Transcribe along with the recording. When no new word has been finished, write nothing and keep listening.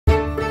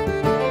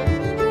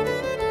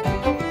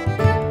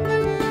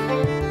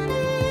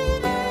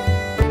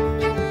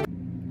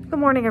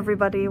morning,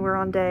 everybody. We're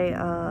on day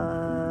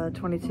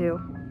 22.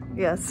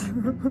 Yes.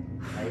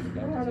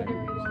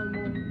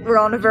 We're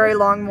on a very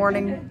long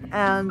morning,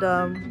 and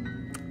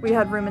we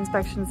had room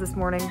inspections this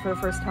morning for the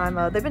first time.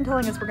 They've been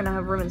telling us we're gonna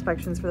have room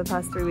inspections for the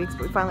past 3 weeks,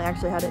 but we finally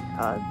actually had it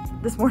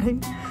this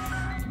morning.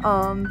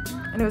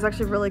 And it was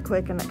actually really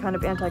quick and kind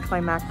of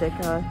anticlimactic.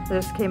 They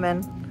just came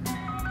in,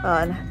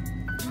 and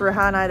for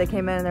Hannah and I, they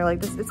came in and they're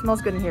like, it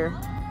smells good in here.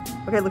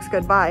 Okay, looks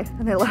good, bye.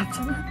 And they left.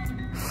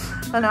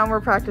 And now we're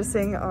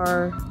practicing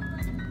our,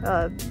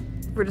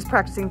 we're just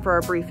practicing for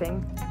our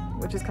briefing,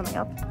 which is coming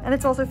up. And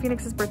it's also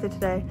Phoenix's birthday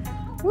today.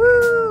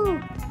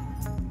 Woo!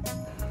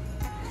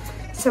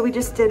 So we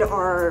just did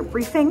our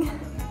briefing,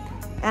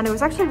 and it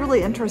was actually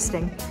really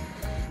interesting.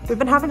 We've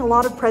been having a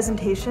lot of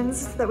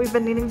presentations that we've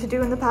been needing to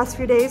do in the past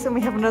few days, and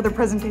we have another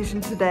presentation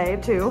today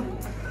too.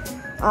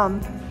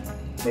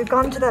 We've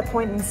gotten to that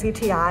point in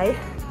CTI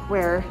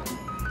where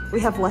we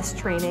have less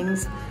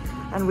trainings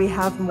and we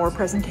have more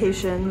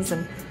presentations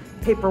and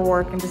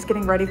paperwork and just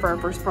getting ready for our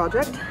first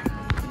project.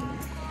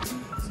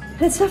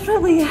 It's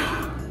definitely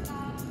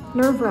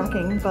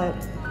nerve-wracking, but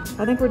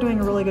I think we're doing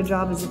a really good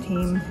job as a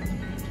team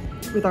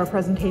with our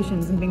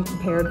presentations and being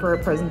prepared for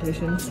our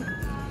presentations.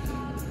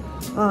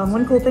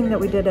 One cool thing that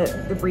we did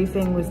at the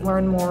briefing was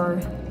learn more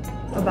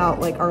about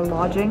like our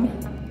lodging,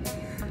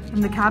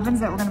 and the cabins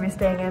that we're going to be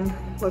staying in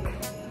look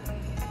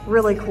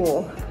really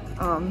cool.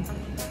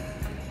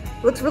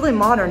 Looks really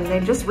modern. They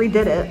just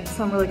redid it,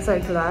 so I'm really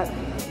excited for that.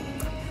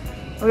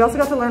 And we also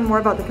got to learn more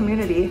about the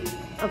community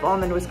of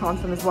Almond,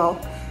 Wisconsin as well.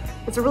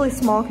 It's a really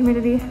small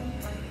community.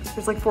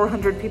 There's like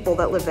 400 people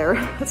that live there.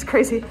 It's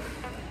crazy.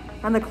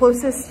 And the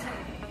closest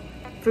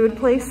food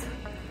place,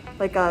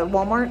 like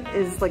Walmart,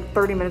 is like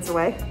 30 minutes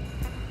away.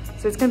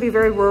 So it's gonna be a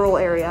very rural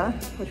area,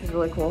 which is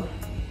really cool.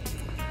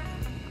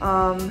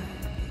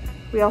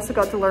 We also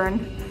got to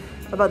learn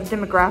about the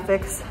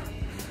demographics.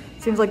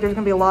 Seems like there's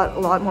gonna be a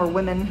lot more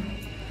women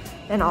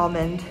in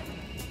Almond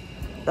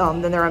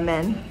than there are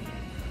men,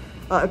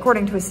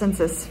 according to a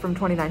census from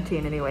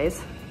 2019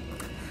 anyways.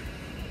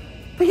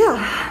 But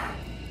yeah,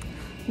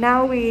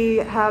 now we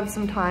have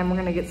some time. We're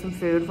gonna get some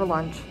food for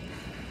lunch,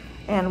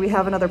 and we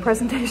have another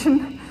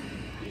presentation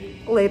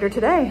later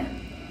today.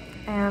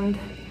 And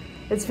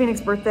it's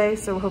Phoenix's birthday,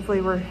 so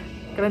hopefully we're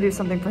gonna do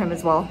something for him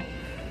as well.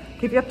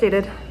 Keep you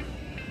updated.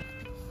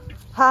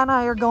 Ha and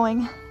I are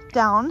going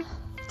down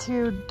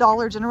to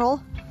Dollar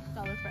General.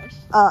 Dollar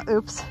Fresh.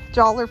 Oops,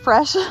 Dollar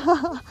Fresh.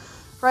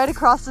 Right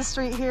across the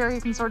street here. You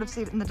can sort of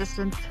see it in the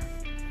distance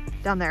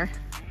down there.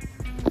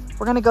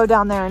 We're gonna go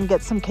down there and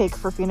get some cake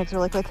for Phoenix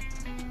really quick.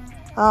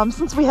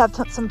 Since we have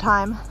some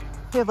time,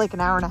 we have like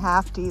an hour and a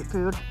half to eat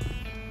food.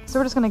 So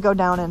we're just gonna go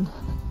down and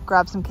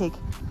grab some cake.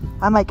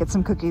 I might get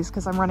some cookies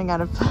because I'm running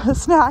out of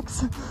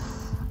snacks.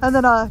 And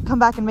then come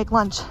back and make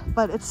lunch.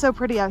 But it's so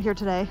pretty out here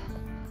today.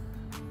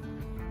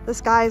 The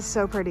sky is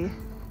so pretty.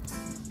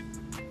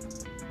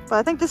 But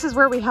I think this is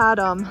where we had,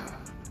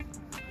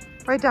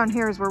 right down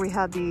here is where we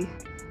had the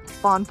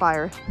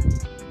bonfire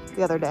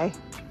the other day.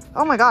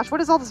 Oh my gosh, what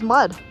is all this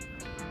mud?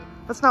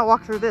 Let's not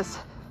walk through this.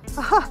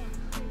 Ha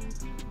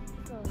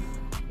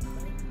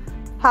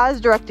is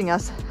directing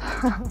us.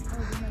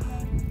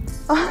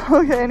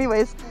 Okay,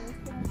 anyways.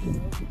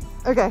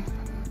 Okay.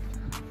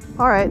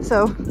 All right,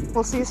 so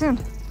we'll see you soon.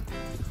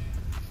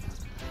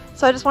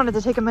 So I just wanted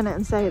to take a minute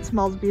and say it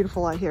smells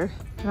beautiful out here.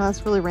 You know,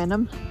 that's really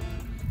random,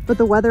 but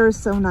the weather is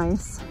so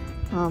nice.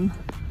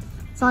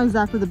 It's not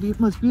exactly the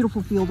most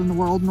beautiful field in the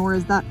world, nor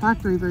is that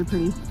factory very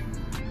pretty,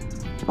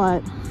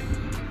 but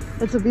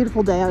it's a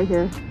beautiful day out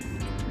here.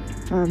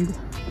 And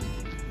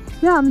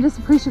yeah, I'm just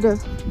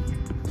appreciative,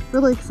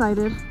 really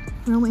excited.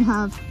 We only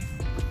have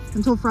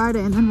until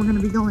Friday, and then we're gonna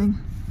be going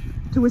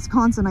to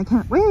Wisconsin. I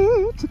can't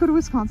wait to go to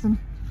Wisconsin.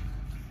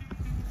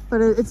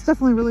 But it's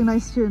definitely really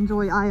nice to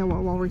enjoy Iowa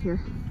while we're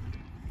here.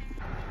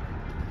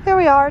 Here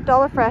we are,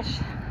 Dollar Fresh.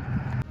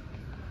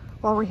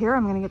 While we're here,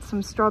 I'm gonna get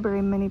some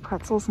strawberry mini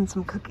pretzels and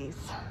some cookies.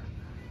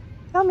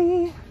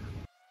 Yummy!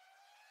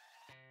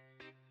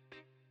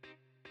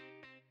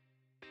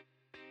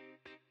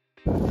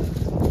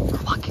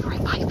 We're walking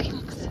right by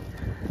Phoenix.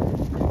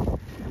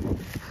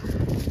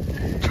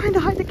 Trying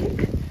to hide the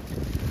cake.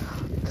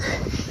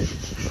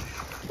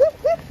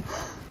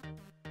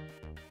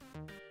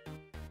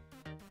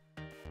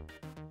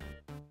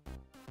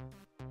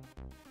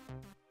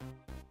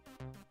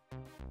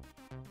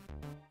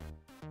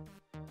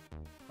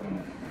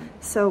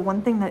 So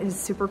one thing that is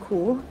super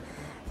cool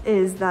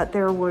is that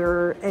there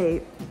was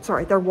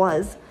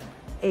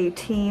a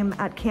team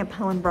at Camp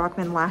Helen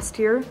Brachman last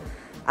year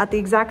at the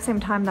exact same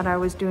time that I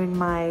was doing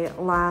my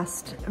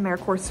last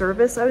AmeriCorps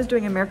service. I was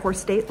doing AmeriCorps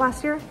State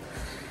last year,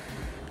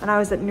 and I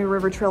was at New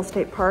River Trail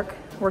State Park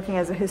working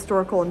as a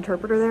historical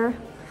interpreter there.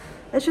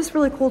 It's just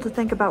really cool to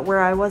think about where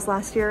I was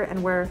last year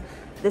and where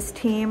this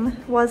team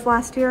was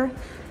last year,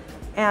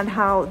 and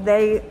how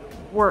they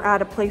were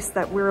at a place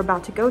that we're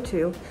about to go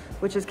to,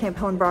 which is Camp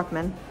Helen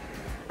Brachman.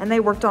 And they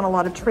worked on a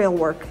lot of trail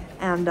work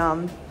and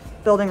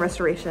building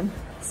restoration.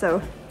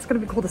 So it's gonna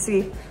be cool to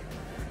see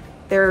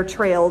their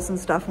trails and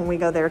stuff when we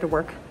go there to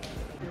work.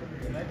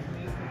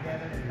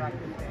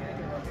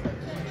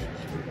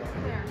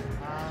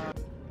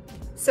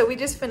 So we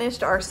just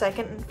finished our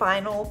second and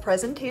final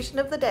presentation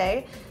of the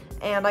day,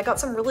 and I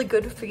got some really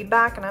good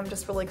feedback, and I'm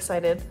just really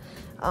excited.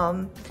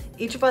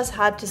 Each of us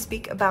had to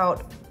speak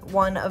about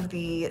one of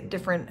the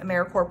different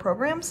AmeriCorps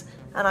programs,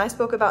 and I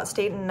spoke about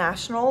State and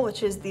National,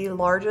 which is the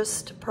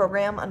largest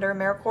program under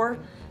AmeriCorps.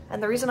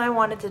 And the reason I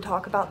wanted to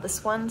talk about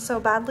this one so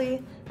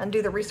badly and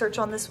do the research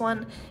on this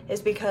one is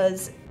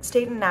because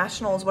State and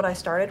National is what I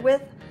started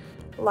with.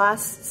 Well,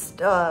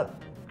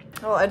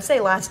 I'd say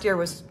last year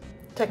was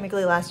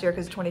technically last year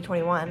because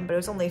 2021, but it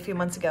was only a few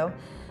months ago.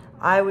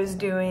 I was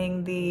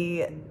doing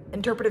the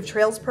Interpretive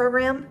Trails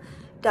program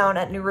down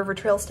at New River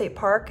Trail State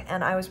Park,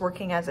 and I was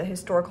working as a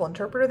historical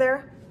interpreter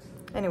there.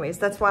 Anyways,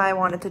 that's why I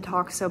wanted to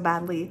talk so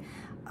badly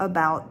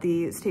about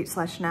the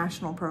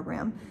State/National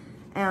program.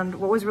 And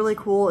what was really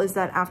cool is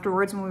that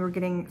afterwards, when we were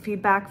getting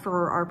feedback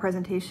for our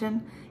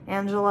presentation,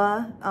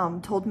 Angela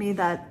told me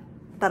that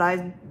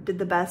I did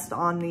the best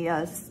on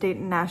the State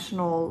and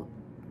National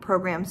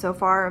program so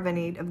far of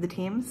any of the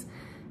teams.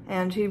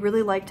 And she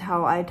really liked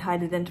how I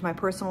tied it into my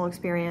personal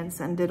experience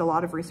and did a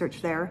lot of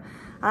research there.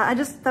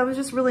 That was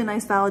just really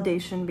nice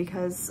validation,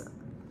 because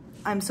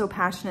I'm so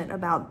passionate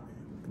about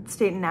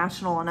State and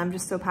National, and I'm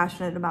just so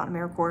passionate about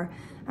AmeriCorps.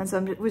 And so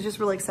I was just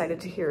really excited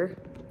to hear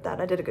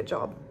that I did a good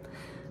job.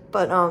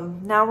 But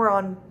now we're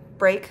on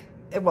break.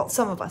 Well,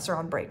 some of us are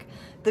on break.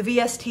 The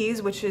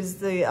VSTs, which is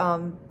the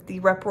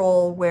rep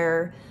role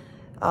where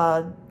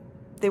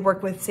they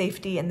work with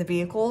safety in the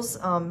vehicles.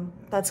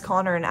 That's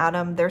Connor and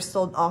Adam. They're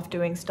still off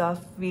doing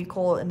stuff,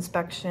 vehicle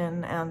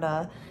inspection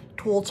and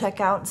tool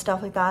checkout and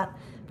stuff like that.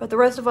 But the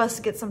rest of us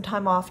get some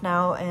time off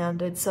now,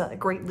 and it's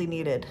greatly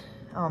needed.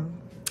 I've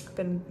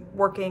been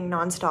working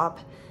nonstop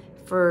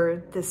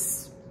for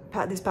these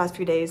past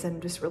few days,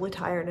 and just really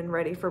tired and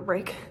ready for a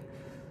break.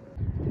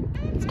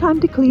 It's time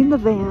to clean the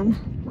van.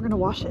 We're gonna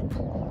wash it.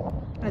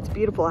 And it's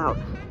beautiful out.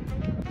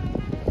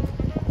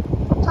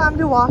 Time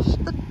to wash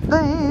the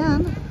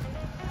van.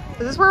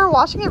 Is this where we're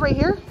washing it, right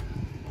here?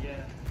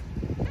 Yeah.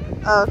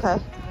 Oh, okay.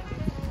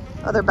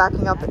 Oh, they're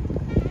backing up.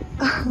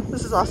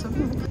 This is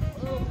awesome.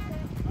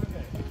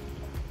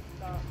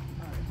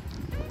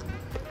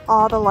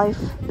 All the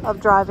life of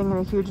driving in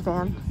a huge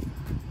van.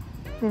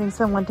 Needing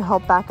someone to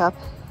help back up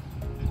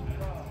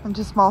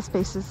into small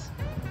spaces.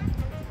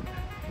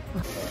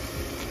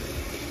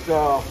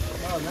 So,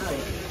 oh,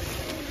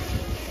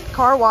 nice.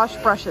 Car wash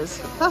brushes.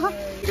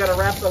 You gotta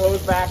wrap the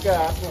hose back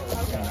up,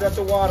 set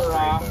the water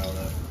off.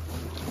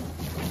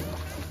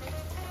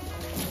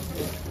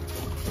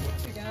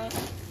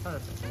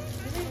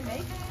 Did they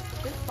make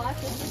this spot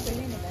just for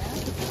cleaning the van?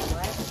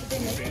 Did they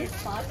make this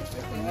spot just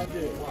for cleaning the van?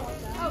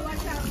 Oh,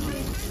 watch out,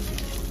 please.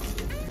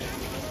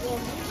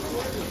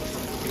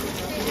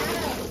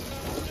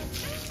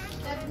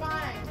 That's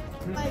mine.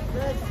 My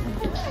goodness.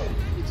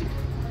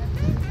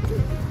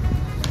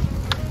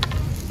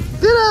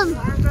 Get him!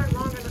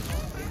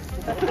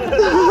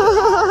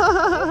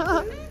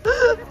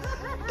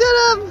 Get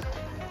him!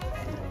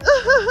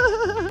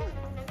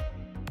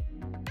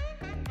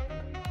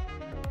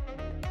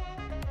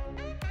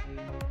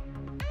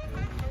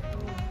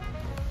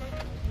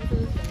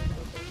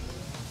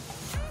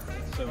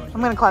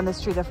 I'm gonna climb this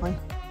tree, definitely.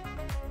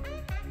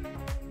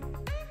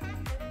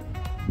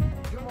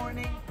 Good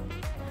morning.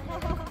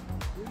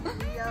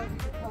 We out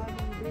here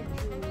climbing big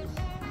trees.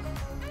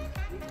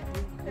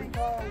 We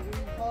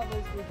call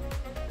this the...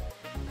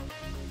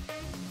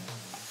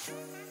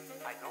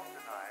 I don't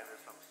deny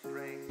there's some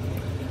strange...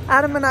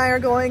 Adam and I are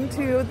going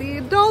to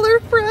the Dollar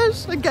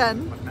Fresh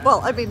again.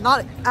 Well, I mean,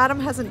 Adam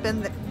hasn't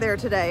been there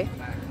today,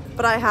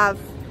 but I have,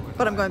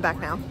 but I'm going back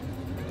now.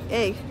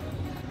 Yay.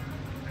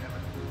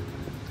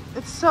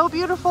 It's so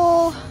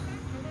beautiful.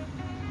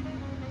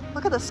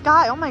 Look at the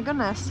sky, oh my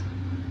goodness.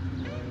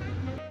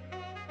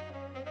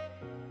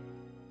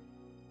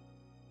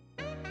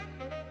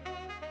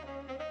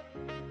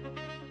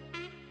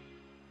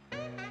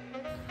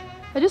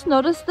 I just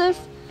noticed this,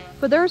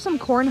 but there are some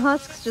corn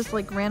husks just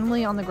like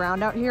randomly on the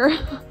ground out here.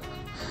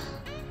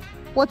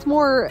 What's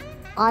more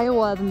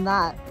Iowa than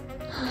that?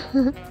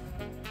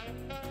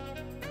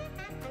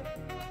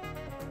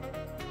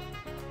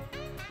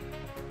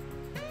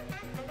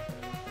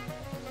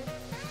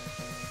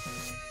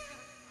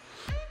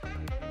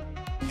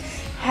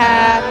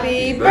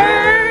 Happy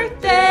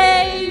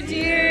birthday,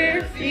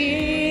 dear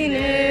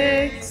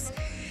Phoenix.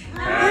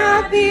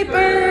 Happy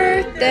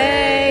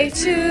birthday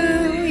to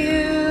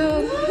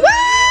you. Woo!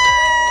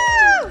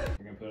 We're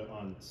going to put it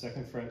on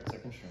second fret,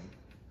 second string.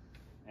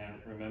 And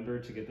remember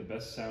to get the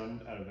best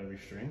sound out of every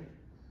string.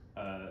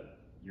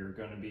 You're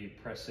going to be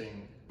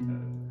pressing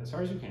as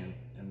hard as you can,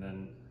 and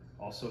then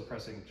also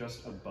pressing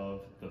just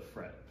above the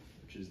fret,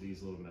 which is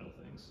these little metal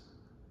things.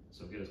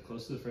 So get as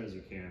close to the fret as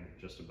you can,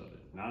 just above it.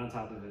 Not on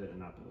top of it and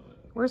not below it.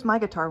 Where's my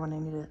guitar when I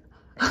need it?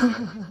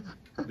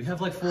 We have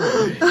like 4.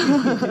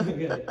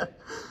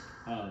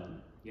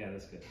 Yeah,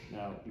 that's good.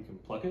 Now you can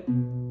pluck it.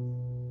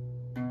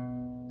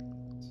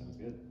 Sounds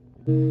good.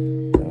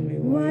 Tell me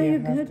why you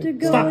got to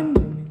go. Stop!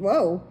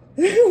 Whoa.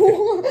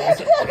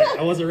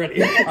 I wasn't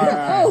ready.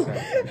 Oh.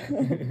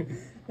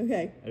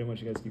 Okay. I didn't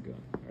want you guys to keep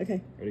going. Right.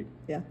 Okay. Ready?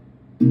 Yeah.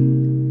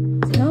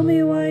 Tell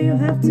me why you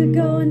have to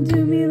go and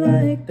do me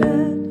like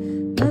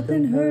that.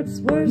 Nothing hurts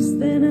worse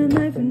than a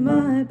knife in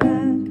my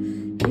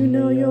back. You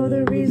know you're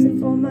the reason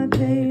for my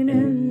pain,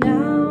 and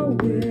now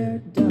we're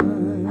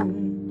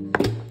done.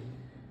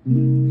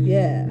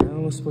 Yeah. I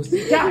was supposed to.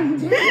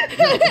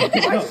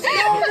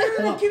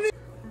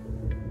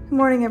 Good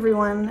morning,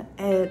 everyone.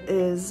 It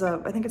is,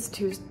 I think it's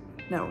Tuesday.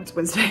 No, it's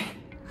Wednesday.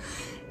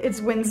 It's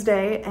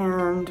Wednesday,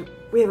 and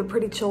we have a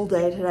pretty chill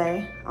day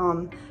today.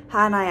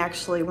 Ha and I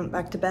actually went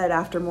back to bed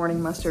after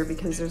morning muster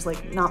because there's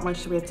like not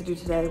much we have to do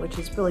today, which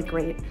is really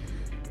great.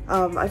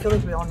 I feel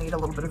like we all need a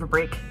little bit of a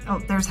break. Oh,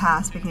 there's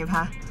Ha, speaking of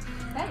Ha.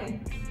 Hey.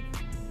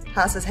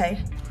 Ha says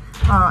hey.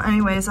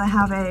 Anyways, I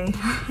have a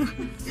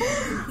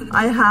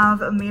I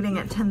have a meeting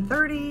at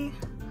 10:30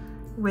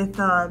 with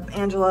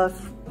Angela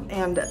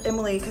and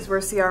Emily because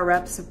we're CR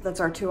reps. That's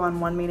our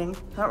 2-on-1 meeting.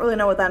 I don't really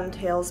know what that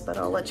entails, but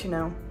I'll let you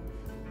know.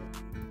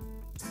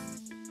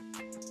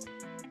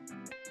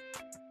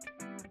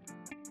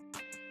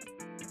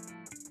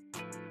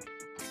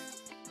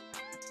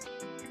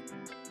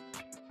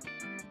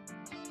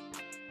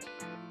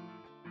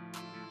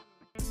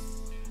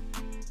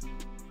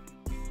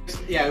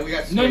 Yeah, we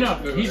got switched. No,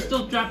 he's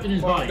still trapped in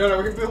his body. No,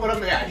 we're gonna put what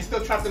I'm. Yeah, he's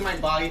still trapped in my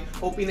body,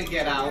 hoping to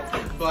get out.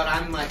 But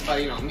I'm like,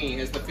 but you know me,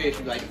 as the fish,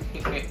 like,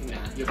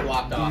 nah, just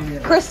walked off.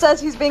 Chris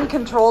says he's being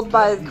controlled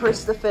by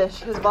Chris the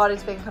fish. His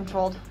body's being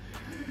controlled.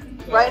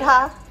 So, right,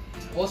 Ha?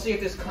 We'll see if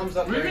this comes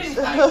up very Really?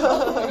 tight.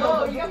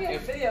 Oh, you got me a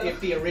video. If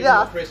the original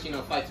Yeah. Chris,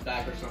 fights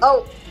back or something.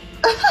 Oh.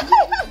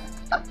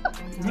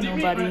 What do you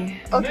mean?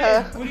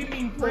 Okay. What do you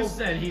mean Chris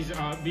said he's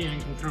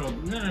being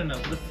controlled? No.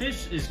 The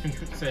fish is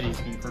said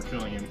he's been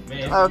controlling him.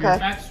 Man, Okay. Your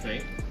facts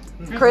straight.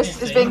 Chris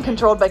is being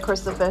controlled by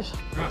Chris the fish.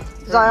 Right.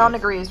 Zion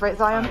agrees, right, I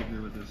Zion? agree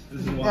with this.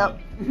 This is wild.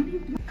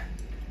 Yep.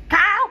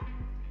 Kyle!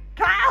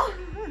 Kyle!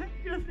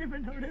 He doesn't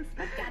even notice.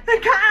 Hey,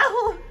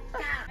 Kyle!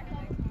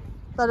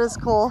 That is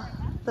cool.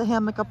 The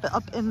hammock up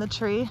in the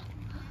tree.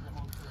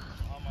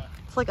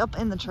 It's like up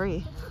in the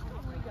tree.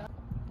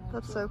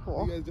 That's so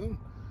cool. What are you guys doing?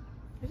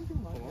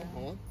 Hold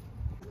on.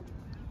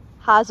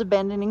 Ha's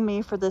abandoning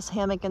me for this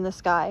hammock in the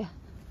sky.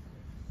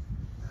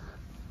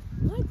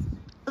 What?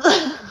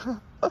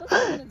 Don't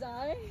gonna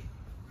die?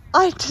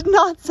 I did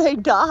not say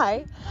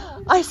die.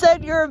 I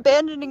said you're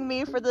abandoning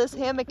me for this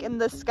hammock in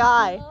the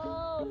sky.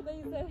 Oh, then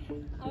you said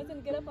I was gonna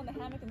get up on the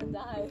hammock and then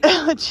die.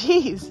 Oh,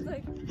 jeez.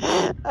 Like,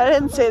 I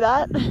didn't say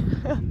that.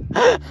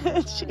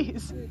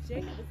 Jeez. dude,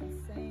 Jacob is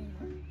insane.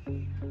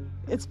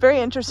 It's very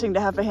interesting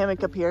to have a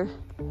hammock up here.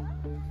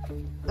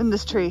 In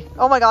this tree.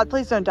 Oh my god,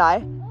 please don't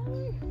die.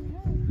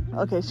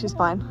 Okay, she's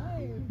fine.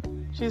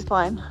 She's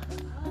fine.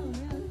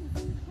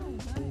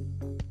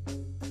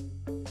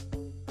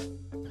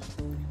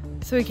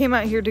 So we came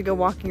out here to go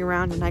walking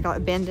around and I got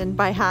abandoned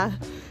by Ha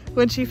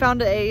when she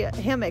found a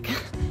hammock.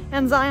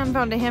 And Zion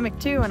found a hammock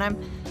too, and I'm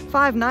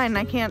 5'9" and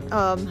I can't,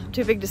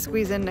 too big to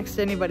squeeze in next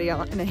to anybody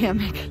in a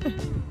hammock.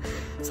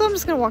 So I'm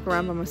just gonna walk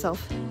around by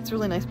myself. It's a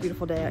really nice,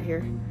 beautiful day out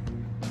here.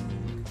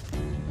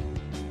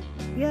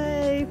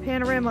 Yay,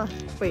 panorama.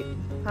 Wait,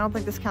 I don't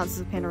think this counts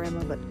as a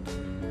panorama, but...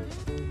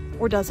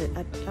 Or does it?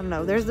 I don't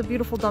know. There's the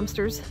beautiful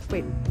dumpsters.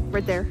 Wait,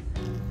 right there.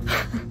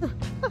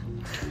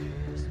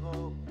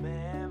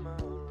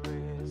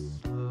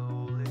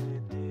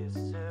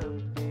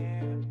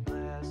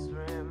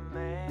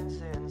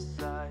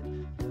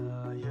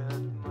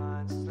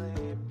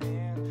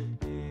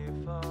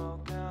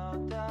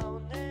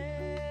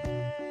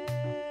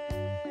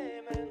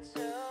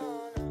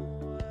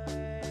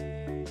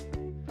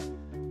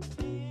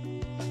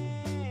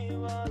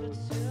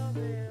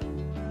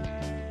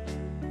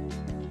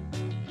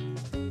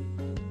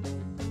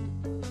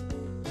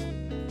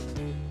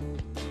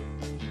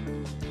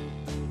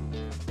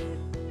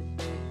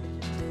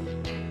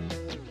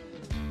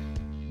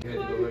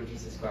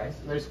 Jesus Christ.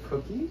 There's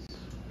cookies?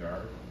 There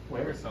are.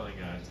 We're selling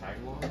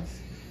tag-alongs.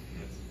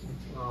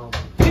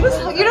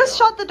 You just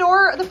shut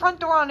the front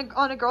door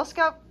on a Girl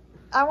Scout.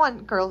 I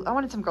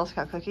wanted some Girl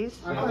Scout cookies.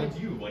 How would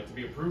you like to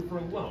be approved for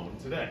a loan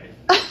today?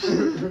 Call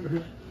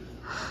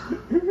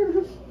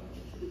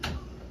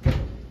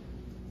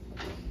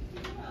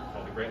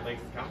the Great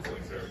Lakes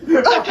Counseling Service.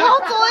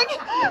 Counseling?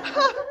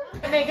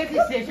 Make a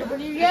decision when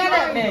you yell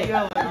at me. You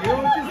know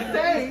what you're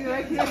saying.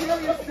 I can't hear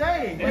what you're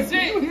saying. That's Do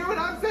you it. hear what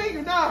I'm saying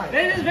or not?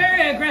 This is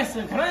very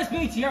aggressive. Can I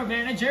speak to your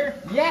manager?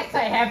 Yes,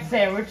 I have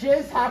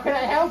sandwiches. How can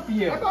I help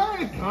you? Am I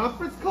on a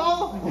conference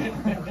call?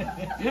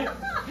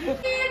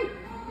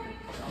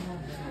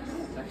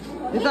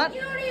 Is that?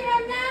 Judy, I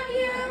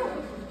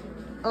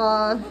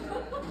love you.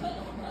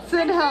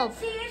 Send help. I can't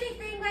see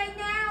anything right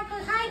now,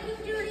 but hi,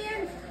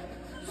 Julian.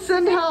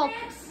 Send help.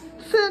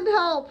 Send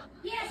help.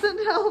 Yes. Send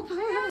help.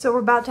 So we're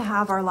about to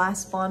have our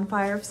last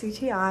bonfire of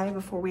CTI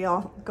before we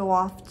all go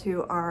off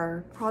to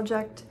our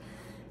project.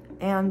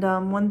 And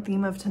one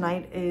theme of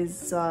tonight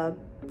is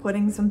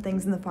putting some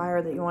things in the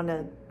fire that you want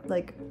to,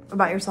 like,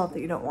 about yourself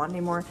that you don't want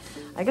anymore.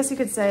 I guess you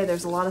could say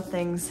there's a lot of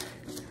things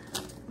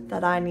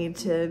that I need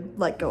to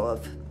let go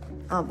of.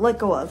 let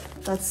go of.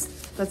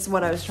 That's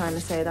what I was trying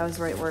to say. That was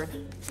the right word.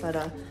 But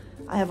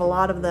I have a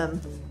lot of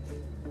them.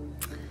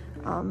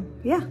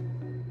 Yeah.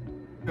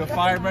 You're a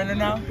fireburner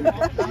now?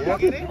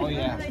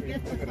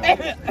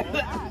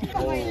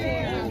 Oh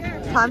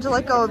yeah. Time to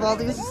let go of all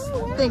these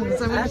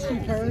things. I'm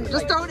gonna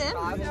just throw it in.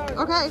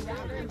 Okay.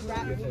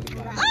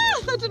 Ah,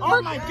 that didn't work.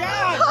 Oh my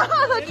god!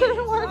 That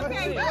didn't work.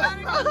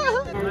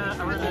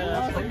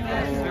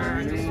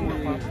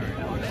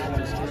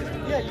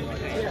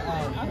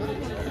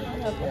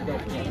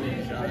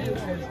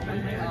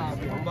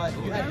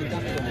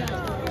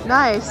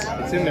 Nice.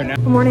 It's in there now.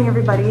 Good morning,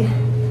 everybody.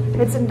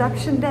 It's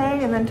induction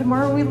day, and then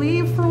tomorrow we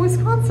leave for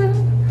Wisconsin.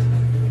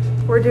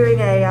 We're doing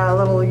a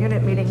little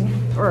unit meeting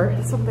or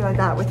something like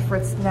that with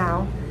Fritz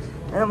now.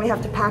 And then we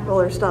have to pack all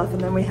our stuff, and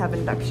then we have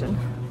induction.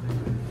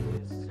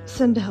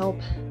 Send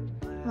help.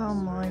 Oh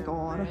my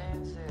god.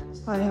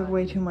 I have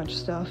way too much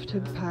stuff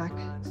to pack.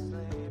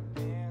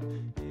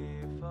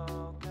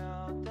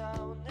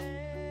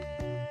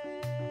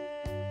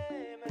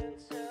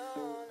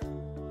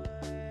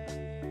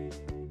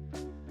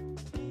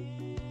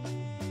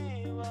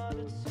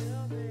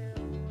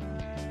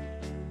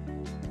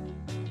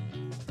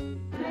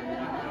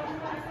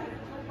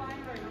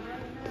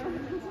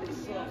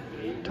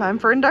 Time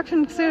for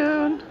induction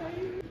soon. For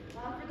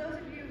those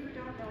of you who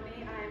don't know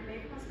me, I'm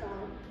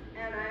Abel,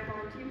 and I'm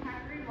on Team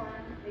Pack 31,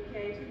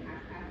 aka Team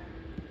Pack.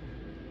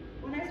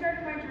 When I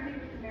started my journey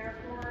with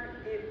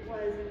AmeriCorps, it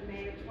was in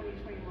May of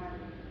 2021,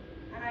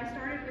 and I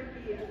started with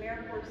the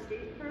AmeriCorps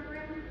state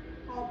program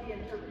called the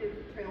Interpretive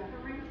Trail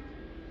Program.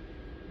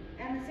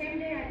 And the same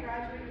day I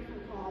graduated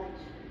from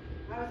college,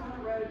 I was on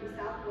the road to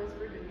Southwest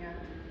Virginia,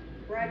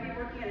 where I'd be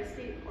working at a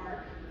state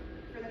park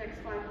for the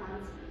next 5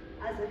 months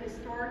as a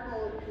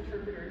historical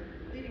interpreter,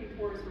 leading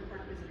tours for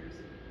park visitors.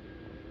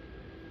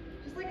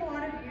 Just like a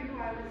lot of you,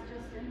 I was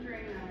just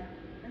entering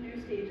a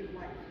new stage of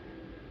life.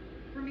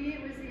 For me,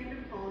 it was the end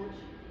of college.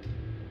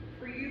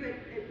 For you,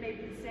 it may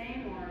be the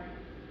same, or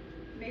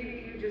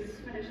maybe you just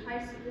finished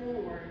high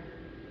school, or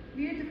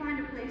needed to find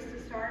a place to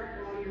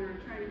start while you were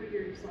trying to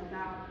figure yourself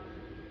out.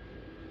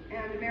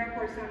 And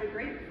AmeriCorps sounded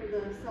great for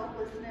the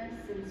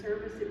selflessness and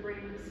service it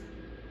brings,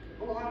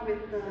 along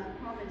with the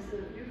promise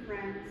of new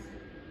friends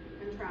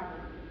and travel.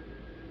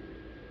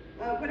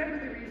 Whatever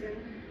the reason,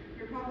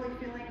 you're probably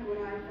feeling what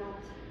I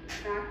felt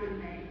back in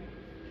May,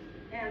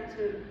 and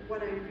to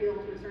what I feel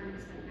to a certain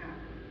extent now.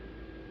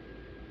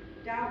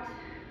 Doubt,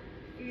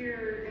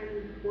 fear,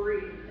 and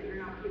worry that you're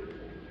not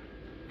capable.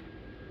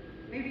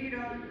 Maybe you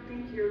don't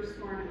think you're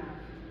smart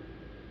enough,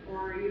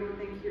 or you don't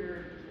think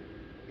you're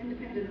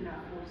independent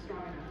enough or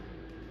strong enough.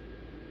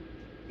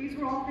 These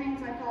were all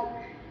things I felt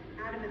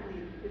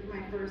adamantly with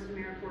my first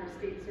AmeriCorps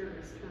state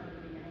service term at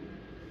the beginning.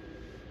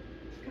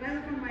 Could I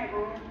live on my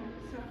own,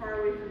 so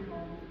far away from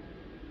home?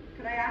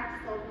 Could I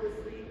act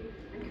selflessly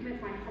and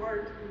commit my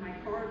heart and my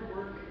hard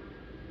work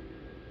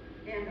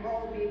and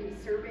all of me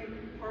to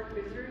serving park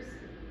visitors,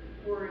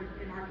 or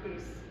in our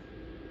case,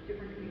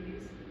 different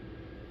communities?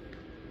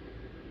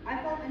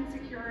 I felt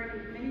insecure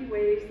in many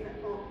ways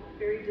that felt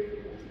very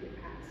difficult to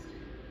get past.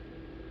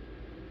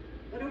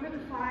 But over the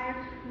 5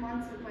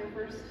 months of my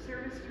first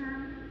service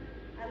term,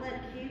 I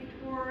led cave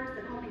tours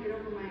that helped me get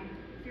over my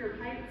fear of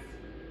heights.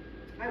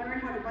 I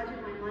learned how to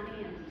budget my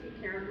money and take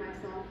care of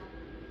myself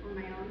on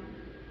my own.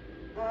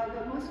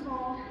 But most of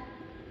all,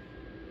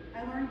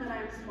 I learned that I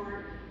am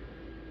smart,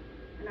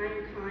 and I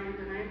am kind,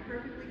 and I am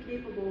perfectly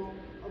capable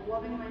of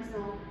loving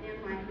myself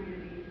and my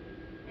community,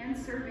 and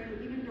serving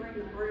even during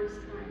the hardest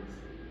times.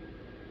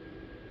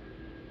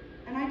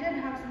 And I did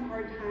have some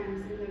hard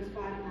times in those 5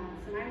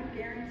 months, and I will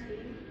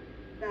guarantee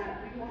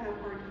that we will have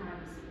hard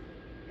times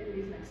in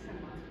these next 10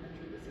 months of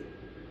NCCC.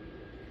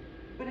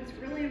 But it's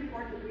really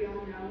important that we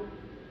all know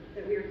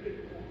that we are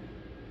capable.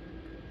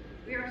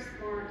 We are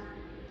smart,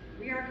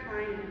 we are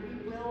kind, and we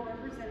will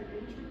represent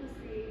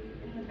NCCC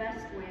in the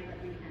best way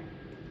that we can.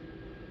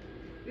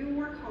 We will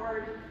work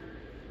hard,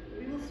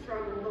 we will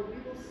struggle, but we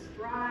will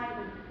strive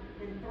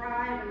and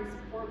thrive and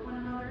support one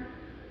another.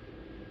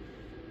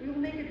 We will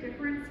make a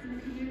difference in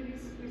the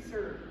communities we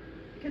serve,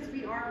 because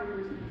we are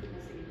members of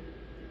NCCC,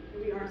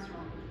 and we are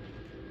strong.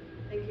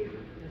 Thank you.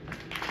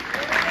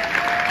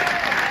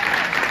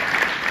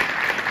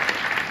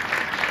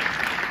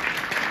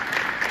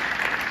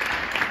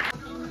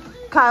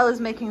 Kyle is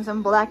making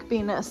some black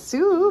bean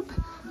soup,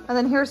 and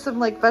then here's some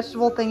like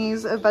vegetable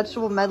thingies, a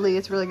vegetable medley.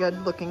 It's really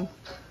good looking.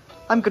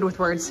 I'm good with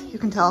words, you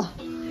can tell.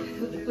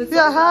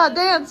 Yeah,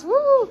 dance,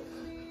 woo,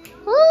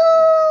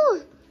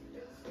 woo,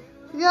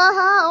 yeah,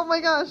 oh my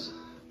gosh.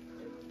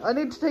 I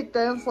need to take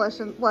dance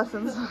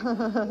lessons.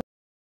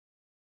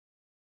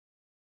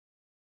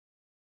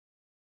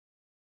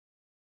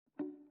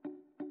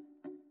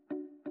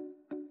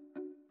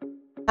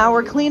 Now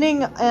we're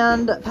cleaning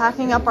and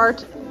packing up our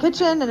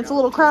kitchen, and it's a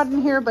little crowded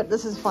in here, but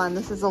this is fun.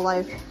 This is a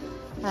life.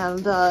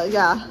 And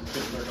yeah.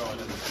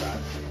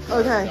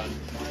 Okay.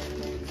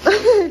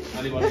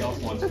 Anybody else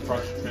wants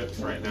crushed chips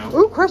right now?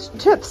 Ooh, crushed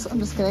chips. I'm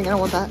just kidding. I don't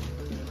want that.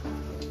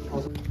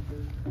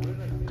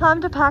 Time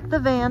to pack the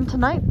van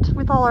tonight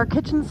with all our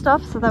kitchen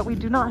stuff so that we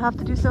do not have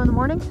to do so in the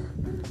morning.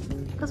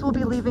 Because we'll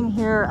be leaving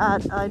here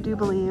at, I do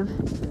believe,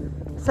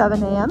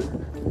 7 a.m.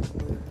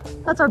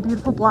 That's our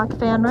beautiful black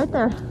van right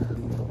there.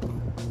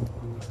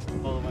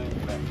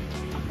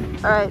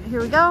 All right, here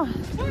we go.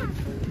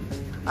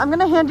 I'm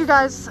gonna hand you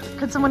guys,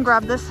 could someone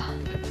grab this?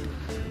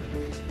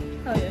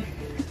 Oh yeah.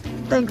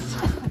 Thanks.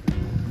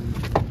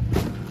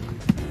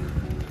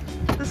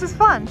 This is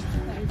fun.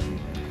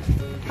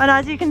 And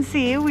as you can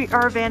see,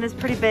 our van is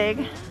pretty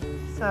big.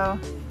 So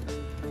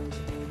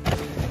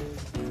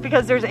it's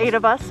because there's 8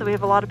 of us, so we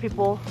have a lot of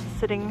people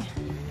sitting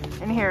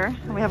in here.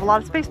 And we have a lot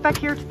of space back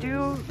here to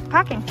do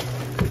packing.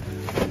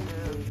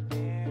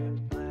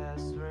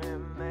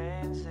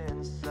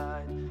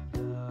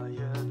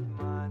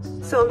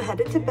 So I'm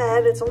headed to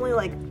bed. It's only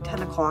like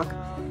 10 o'clock,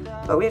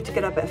 but we have to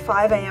get up at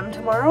 5 a.m.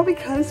 tomorrow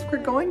because we're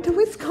going to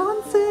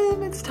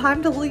Wisconsin. It's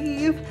time to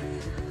leave.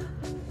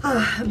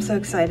 I'm so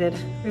excited.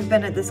 We've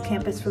been at this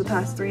campus for the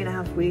past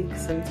 3.5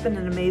 weeks and it's been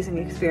an amazing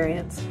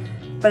experience,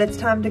 but it's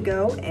time to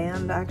go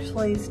and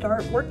actually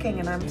start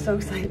working and I'm so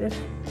excited.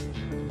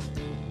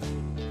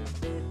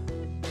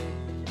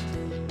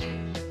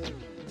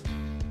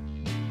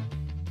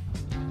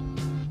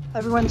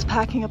 Everyone's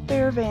packing up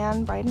their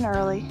van bright and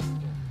early.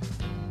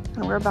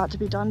 And we're about to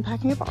be done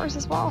packing up ours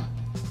as well.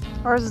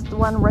 Ours is the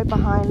one right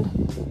behind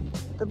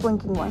the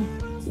blinking one.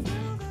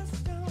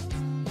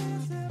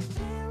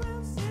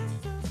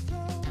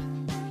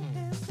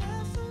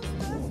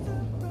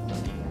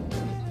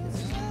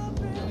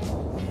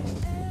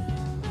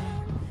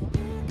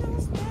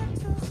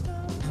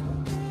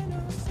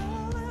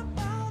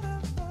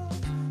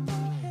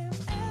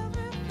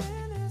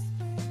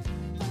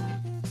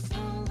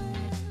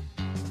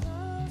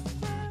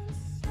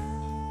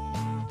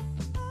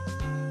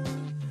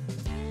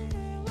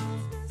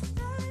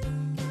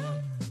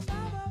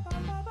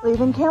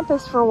 Leaving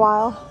campus for a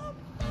while.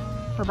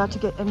 We're about to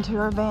get into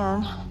our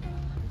van.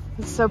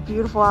 It's so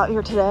beautiful out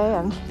here today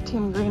and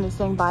Team Green is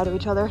saying bye to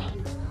each other,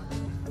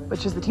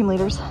 which is the team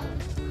leaders.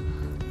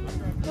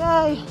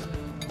 Yay!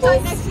 Say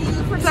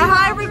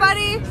hi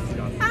everybody!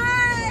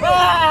 Hi!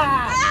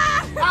 Ah!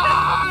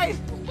 Hi!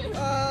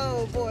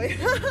 Oh boy.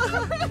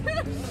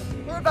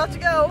 We're about to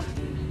go.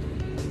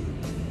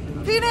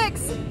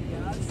 Phoenix!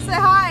 Say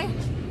hi!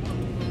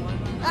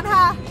 And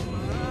hi!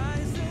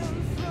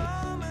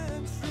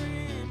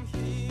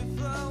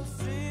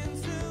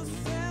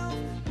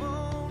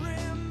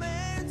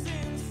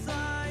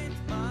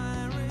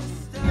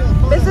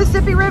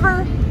 Mississippi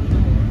River.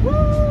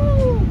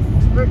 Woo!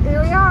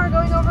 Here we are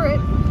going over it.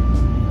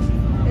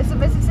 It's the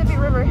Mississippi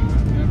River.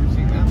 Never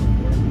seen that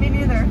before. Me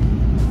neither.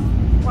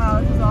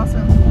 Wow, this is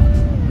awesome.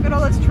 Look at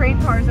all those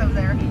train cars over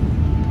there in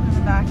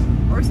the back.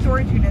 Or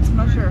storage units, I'm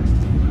not sure.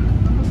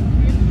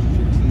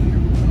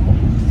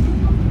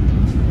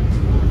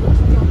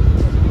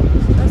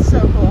 That's so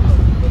cool.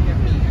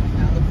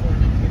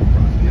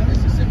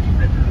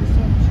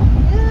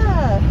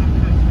 Yeah.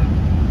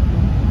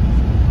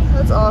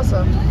 That's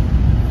awesome.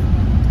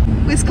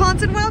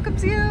 Wisconsin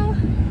welcomes you.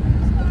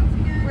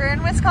 We're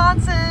in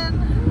Wisconsin.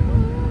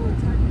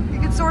 You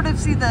can sort of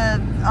see the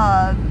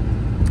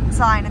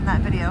sign in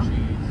that video.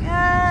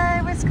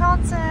 Yay,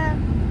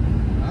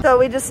 Wisconsin. So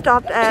we just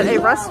stopped at a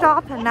rest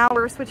stop and now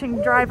we're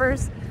switching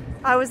drivers.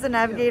 I was the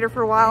navigator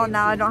for a while and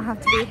now I don't have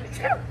to be.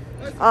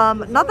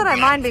 Not that I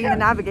mind being the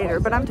navigator,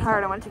 but I'm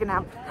tired. I want to take a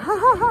nap.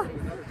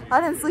 I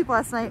didn't sleep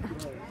last night.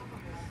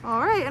 All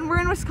right, and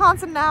we're in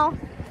Wisconsin now.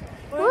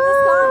 We're in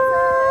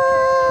Wisconsin!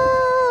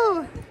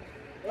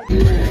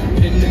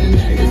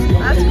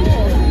 That's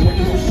cool.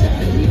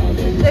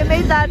 They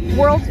made that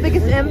world's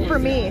biggest M for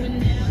me.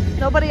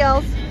 Nobody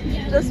else,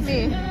 just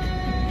me.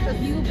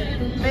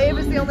 Maeve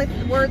is the only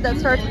word that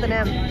starts with an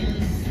M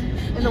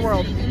in the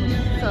world.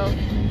 So,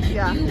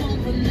 yeah.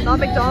 Not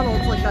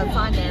McDonald's like that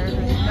sign there.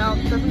 No,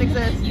 it doesn't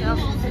exist. No.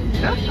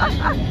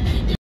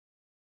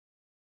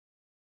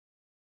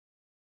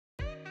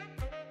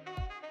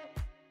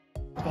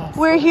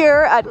 We're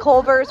here at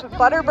Culver's with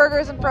butter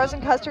burgers and frozen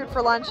custard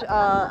for lunch.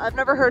 I've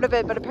never heard of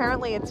it, but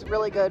apparently it's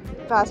really good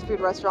fast food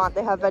restaurant.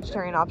 They have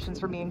vegetarian options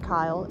for me and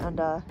Kyle. And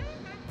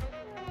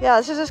yeah,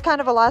 this is just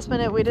kind of a last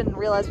minute. We didn't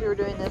realize we were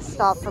doing this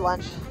stop for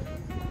lunch.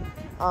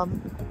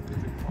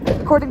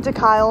 According to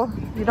Kyle,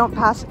 you don't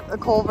pass a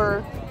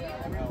Culver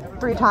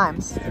 3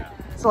 times.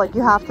 So like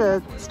you have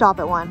to stop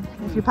at 1.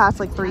 If you pass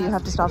like 3, you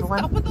have to stop at 1.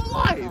 Stop at the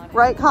line!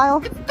 Right,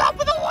 Kyle? Stop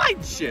at the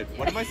line! Shit,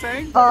 what am I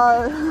saying?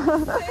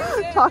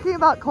 Talking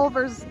about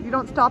Culvers, you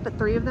don't stop at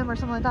 3 of them or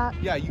something like that?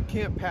 Yeah, you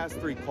can't pass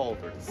 3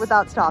 Culvers.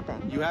 Without stopping.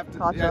 You have to,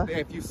 gotcha.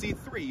 If you see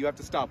 3, you have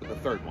to stop at the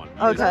 3rd one.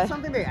 Okay. Is that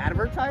something they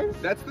advertise?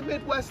 That's the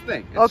Midwest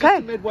thing. It's okay.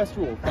 Just the Midwest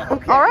rule.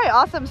 Okay. All right,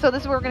 awesome. So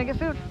this is where we're gonna get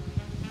food.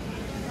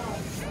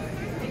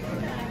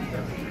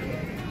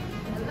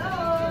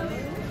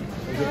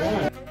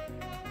 Hello.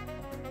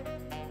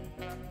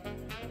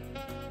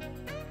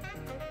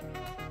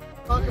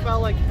 Talk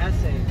about like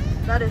essays.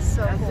 That is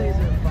so essays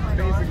cool. are fun.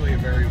 Basically a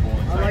variable.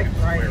 I like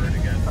writing. It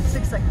again.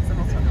 6 seconds and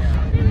I'll stop.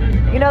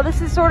 You know,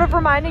 this is sort of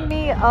reminding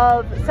me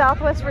of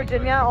Southwest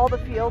Virginia, all the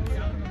fields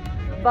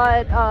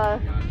but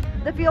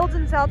the fields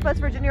in Southwest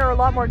Virginia are a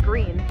lot more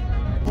green.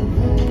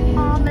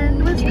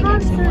 Almond,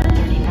 Wisconsin.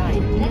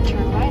 Then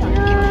turn right on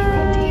County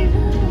Road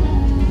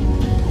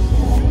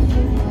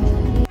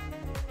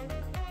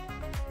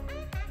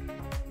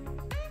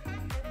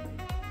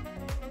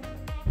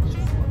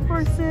 2.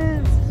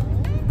 Horses.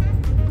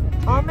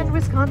 Almond,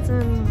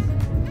 Wisconsin.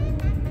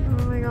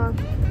 Oh my gosh.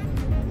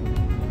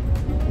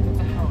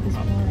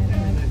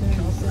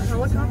 A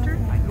helicopter?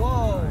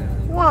 Whoa!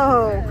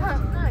 Whoa!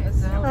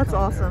 Nice. That's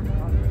awesome.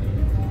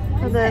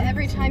 And then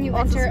Every time you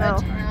enter a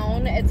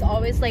town, it's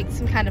always like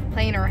some kind of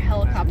plane or a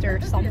helicopter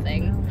or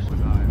something.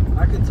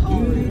 I could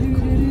tolerate it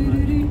cold.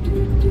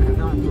 Not for a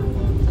long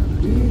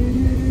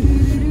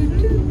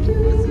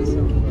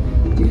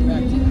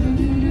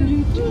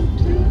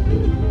time.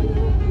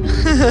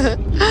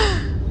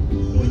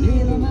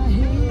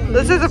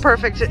 This is a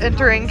perfect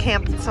entering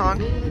camp song.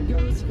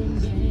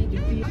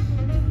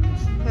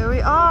 Here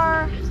we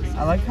are.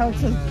 I like how it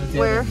says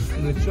Where?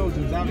 the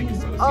Children's Outing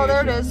Association. Oh,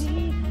 there it is.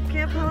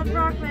 Camp Helen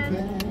Brachman.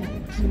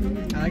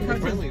 I like how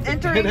it says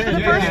Entering for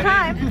the first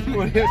time.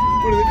 What do they mean?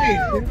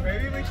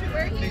 Maybe we should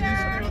they do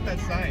something with that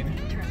sign.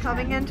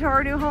 Coming into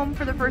our new home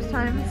for the first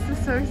time. This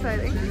is so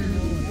exciting.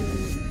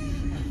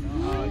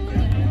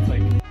 Yeah, it's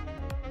like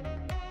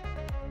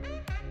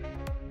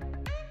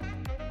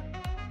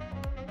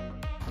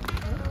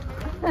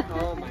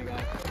oh my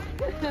god.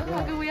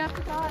 How could we have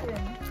forgotten?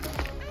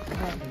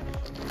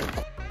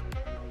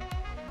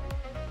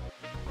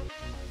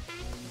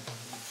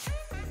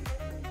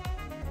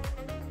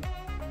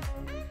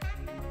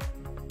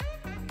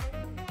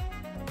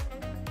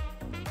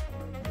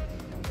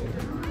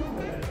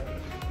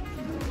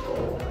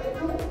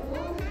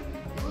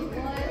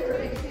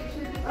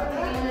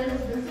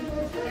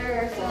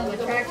 There are some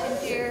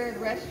attractions here,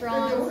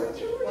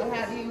 restaurants, what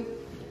have you.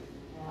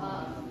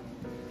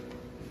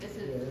 This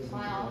is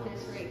my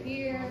office right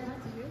here.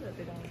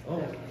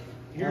 Oh,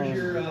 here's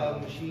your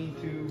machine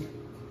to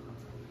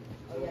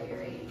Oh yeah,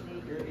 your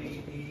AED. your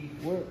AED.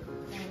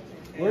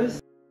 Where's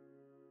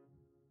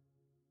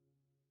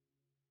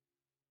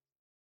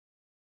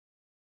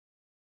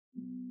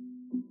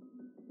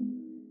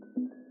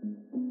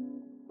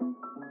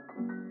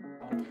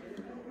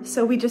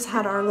So we just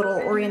had our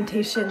little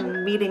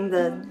orientation meeting,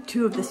 the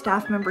two of the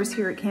staff members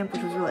here at camp,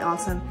 which was really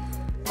awesome,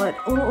 but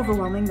a little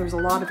overwhelming. There's a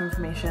lot of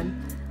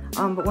information.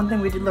 But one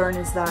thing we did learn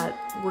is that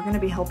we're gonna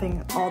be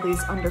helping all these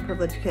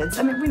underprivileged kids.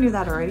 I mean, we knew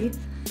that already,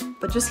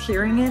 but just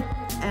hearing it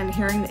and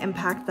hearing the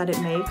impact that it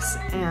makes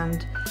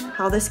and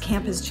how this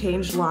camp has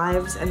changed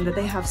lives and that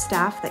they have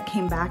staff that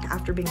came back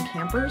after being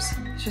campers,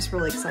 it's just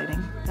really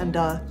exciting. And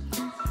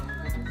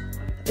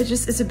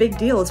it's a big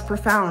deal, it's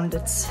profound.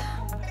 It's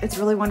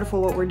really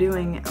wonderful what we're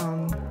doing.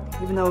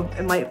 Even though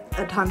it might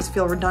at times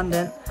feel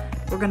redundant,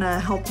 we're gonna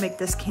help make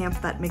this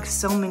camp that makes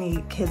so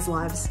many kids'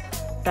 lives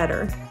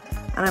better.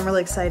 And I'm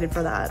really excited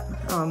for that.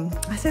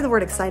 I say the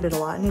word excited a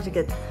lot. I need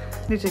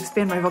to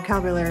expand my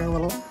vocabulary a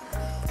little.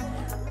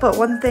 But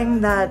one thing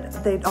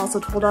that they also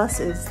told us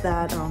is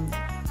that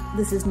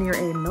this is near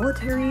a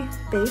military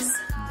base.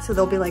 So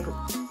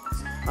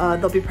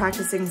they'll be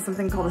practicing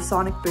something called a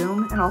sonic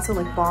boom and also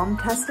like bomb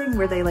testing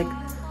where they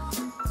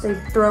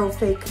throw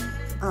fake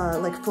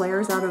like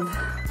flares out of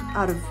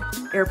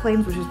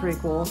airplanes, which is pretty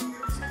cool.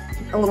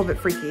 A little bit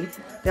freaky.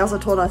 They also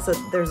told us that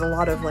there's a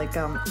lot of like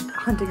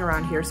hunting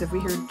around here, so if we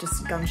hear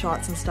just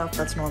gunshots and stuff,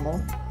 that's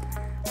normal.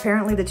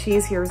 Apparently the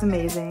cheese here is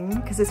amazing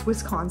because it's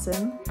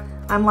Wisconsin.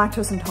 I'm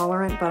lactose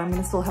intolerant, but I'm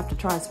gonna still have to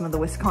try some of the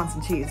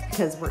Wisconsin cheese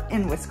because we're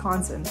in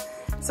Wisconsin,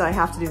 so I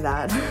have to do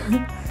that.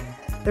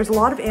 There's a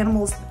lot of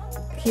animals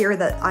here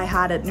that I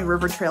had at New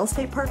River Trail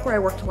State Park where I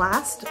worked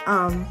last,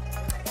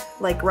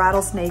 like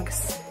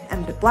rattlesnakes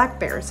and black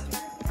bears.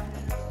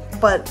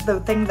 But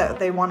the thing that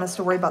they want us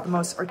to worry about the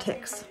most are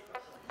ticks.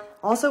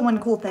 Also, one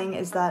cool thing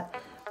is that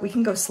we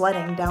can go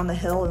sledding down the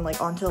hill and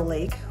like onto the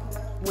lake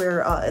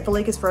where the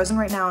lake is frozen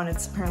right now and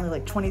it's apparently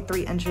like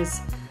 23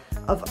 inches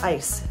of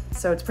ice,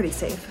 so it's pretty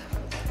safe.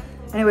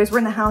 Anyways, we're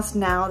in the house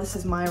now. This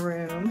is my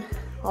room.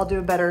 I'll do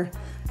a better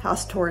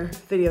house tour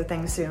video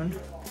thing soon.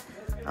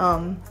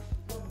 I'm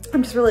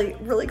just really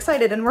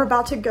excited, and we're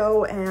about to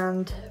go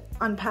and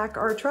unpack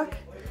our truck.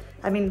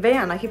 I mean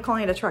van, I keep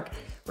calling it a truck.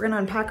 We're gonna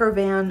unpack our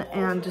van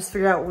and just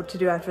figure out what to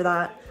do after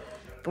that.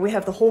 But we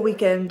have the whole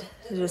weekend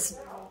to just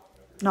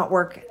not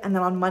work, and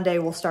then on Monday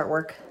we'll start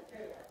work.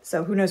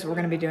 So who knows what we're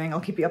gonna be doing.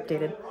 I'll keep you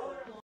updated.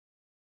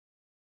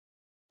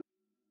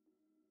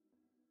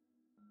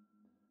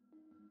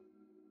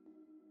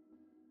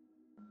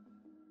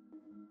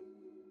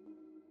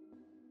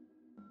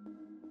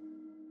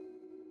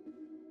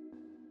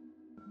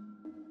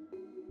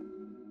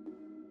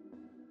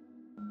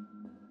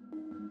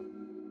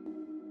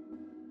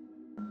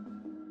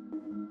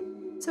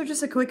 So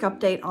just a quick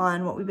update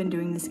on what we've been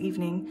doing this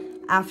evening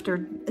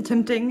after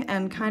attempting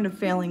and kind of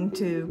failing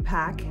to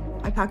pack.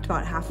 I packed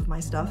about half of my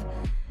stuff.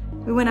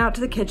 We went out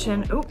to the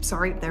kitchen. Oops,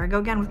 sorry, there I go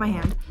again with my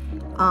hand.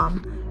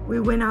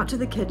 We went out to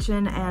the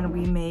kitchen and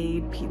we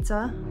made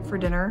pizza for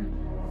dinner.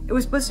 It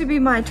was supposed to be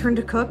my turn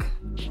to cook,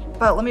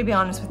 but let me be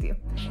honest with you.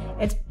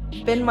 It's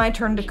been my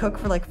turn to cook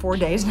for like 4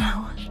 days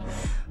now.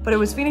 But it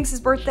was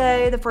Phoenix's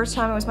birthday the first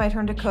time it was my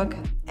turn to cook,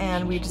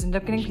 and we just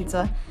ended up getting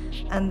pizza.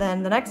 And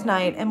then the next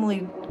night,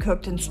 Emily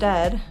cooked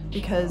instead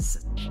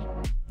because,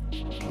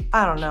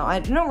 I don't know, I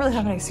don't really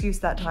have an excuse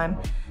that time.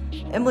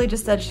 Emily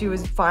just said she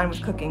was fine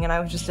with cooking and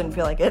I just didn't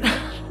feel like it.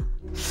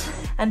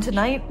 And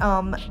tonight,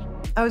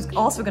 I was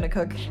also gonna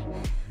cook,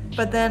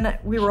 but then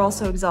we were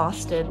also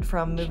exhausted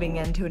from moving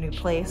into a new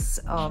place.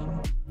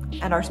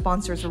 And our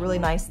sponsors were really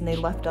nice and they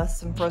left us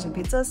some frozen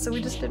pizzas, so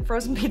we just did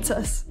frozen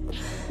pizzas.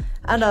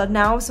 And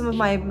now some of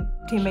my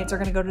teammates are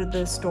gonna go to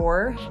the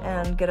store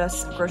and get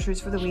us groceries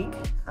for the week.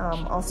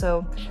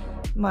 Also,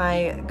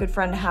 my good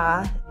friend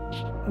Ha,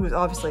 who's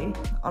obviously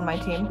on my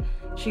team,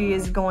 she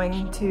is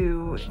going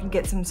to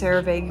get some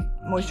CeraVe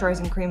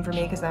moisturizing cream for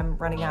me because I'm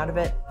running out of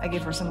it. I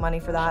gave her some money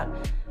for that.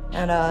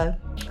 And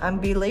I'm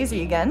be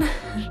lazy again,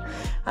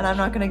 and I'm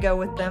not gonna go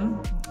with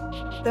them.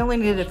 They only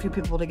needed a few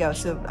people to go,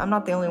 so I'm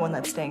not the only one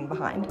that's staying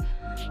behind.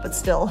 But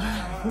still,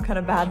 I'm kind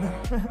of bad.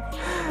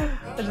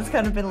 I've just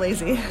kind of been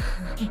lazy.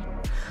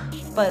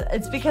 But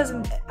it's because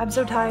I'm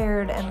so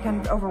tired and kind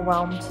of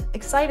overwhelmed.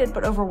 Excited,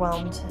 but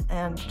overwhelmed,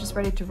 and just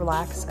ready to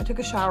relax. I took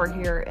a shower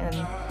here, and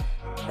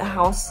the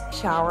house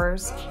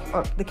showers,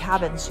 or the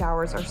cabin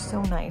showers, are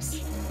so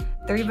nice.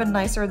 They're even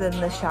nicer than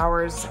the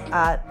showers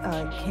at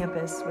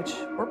campus, which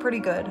were pretty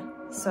good.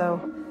 So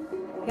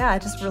yeah, I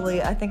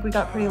think we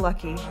got pretty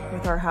lucky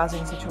with our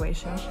housing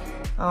situation.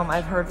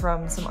 I've heard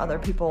from some other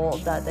people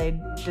that they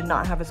did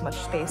not have as much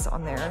space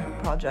on their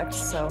projects,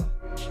 so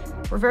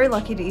we're very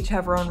lucky to each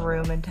have our own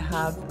room and to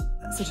have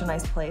such a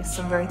nice place.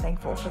 So I'm very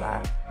thankful for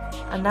that.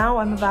 And now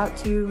I'm about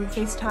to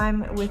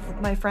FaceTime with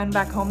my friend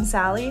back home,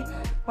 Sally,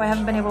 who I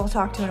haven't been able to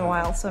talk to in a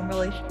while, so I'm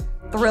really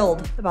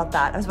thrilled about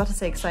that. I was about to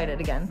say excited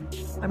again.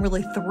 I'm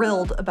really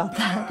thrilled about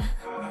that.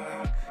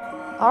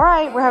 All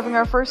right, we're having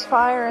our first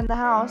fire in the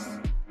house.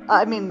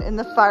 I mean, in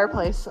the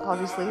fireplace,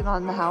 obviously, not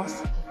in the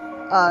house.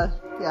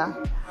 Yeah.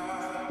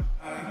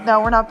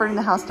 No, we're not burning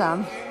the house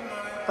down,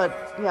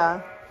 but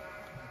yeah.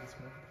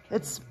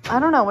 It's, I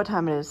don't know what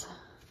time it is.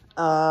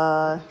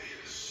 I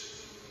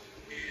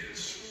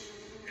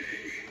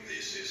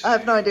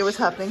have no idea what's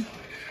happening.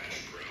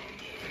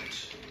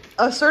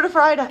 A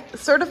certified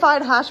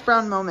hash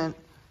brown moment.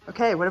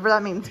 Okay, whatever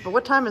that means. But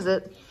what time is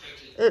it?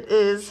 It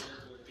is,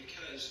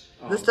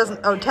 this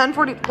doesn't, oh,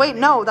 10:40, wait,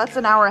 no, that's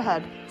an hour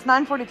ahead. It's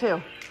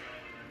 9:42.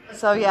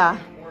 So yeah.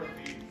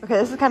 Okay,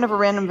 this is kind of a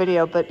random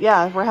video, but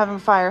yeah, we're having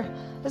fire.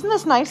 Isn't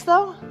this nice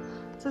though?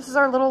 So this is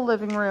our little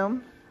living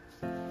room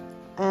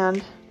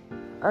and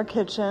our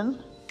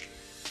kitchen.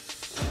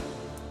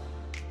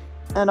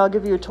 And I'll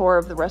give you a tour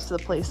of the rest of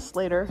the place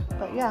later,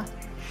 but yeah.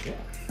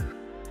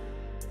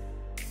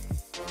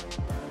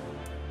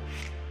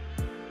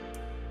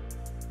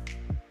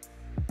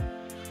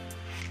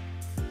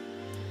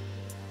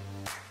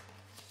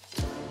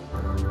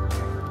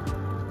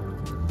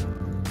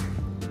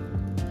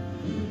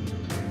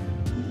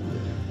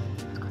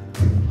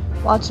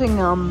 Watching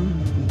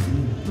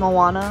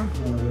Moana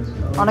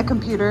on a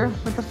computer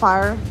with the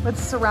fire, with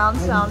surround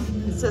sound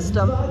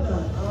system.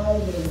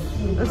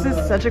 This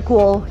is such a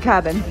cool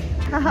cabin.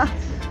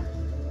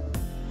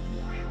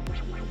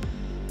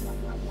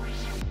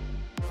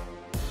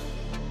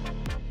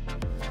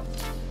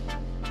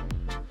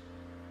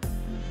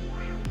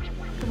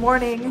 Good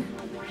morning.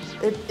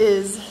 It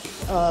is,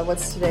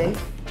 what's today?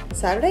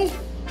 Saturday?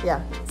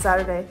 Yeah,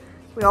 Saturday.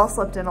 We all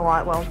slept in a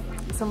lot. Well,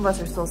 some of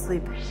us are still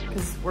asleep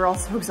because we're all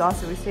so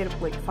exhausted. We stayed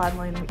up like 5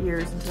 million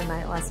years into the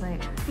night last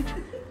night.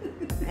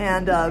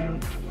 And I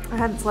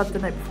hadn't slept the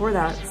night before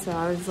that, so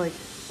I was like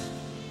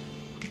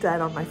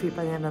dead on my feet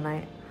by the end of the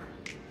night.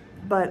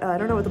 But I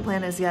don't know what the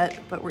plan is yet,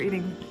 but we're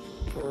eating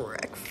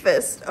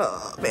breakfast.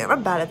 Oh man,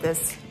 I'm bad at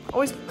this.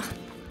 Always,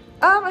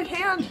 my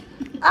hand.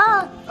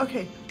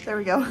 Okay, there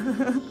we go.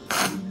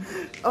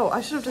 Oh,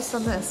 I should have just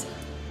done this.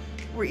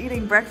 We're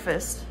eating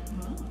breakfast.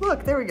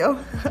 Look, there we go,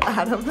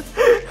 Adam.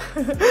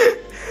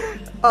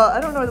 I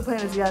don't know what the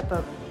plan is yet,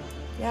 but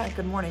yeah,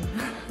 good morning.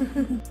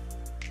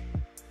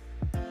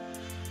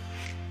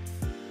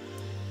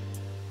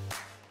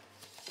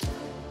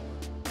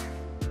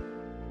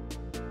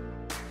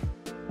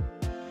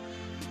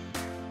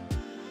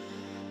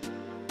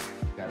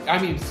 I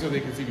mean, so they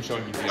can see me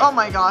showing you. Oh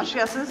my gosh,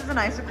 yes, this is an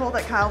icicle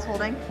that Kyle's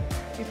holding.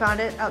 We found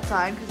it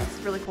outside because it's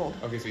really cold.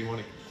 Okay, so you want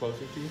it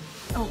closer to you?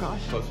 Oh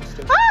gosh. Closer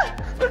still. Ah!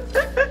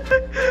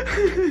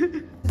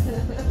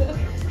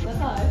 That's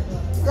high.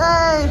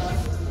 Yay!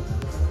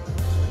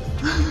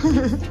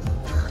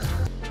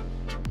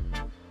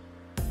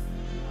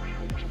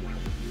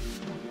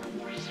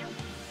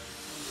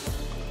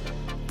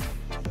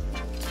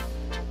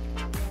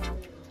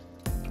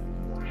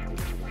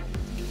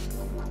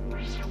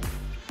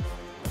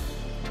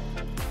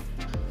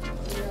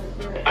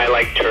 I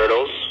like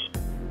turtles.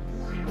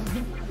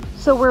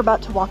 So we're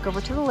about to walk over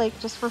to the lake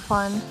just for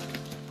fun.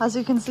 As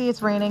you can see,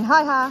 it's raining.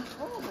 Hi, hi.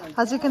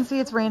 As you can see,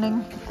 it's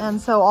raining. And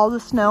so all the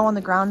snow on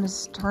the ground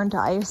has turned to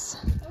ice.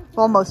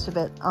 Well, most of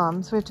it. So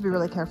we have to be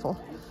really careful.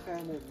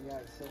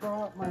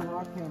 Throw up my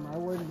rock hammer. I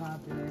would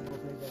not be able to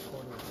take that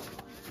quarter.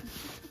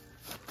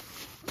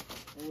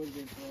 That would have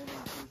been forever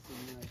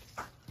nice.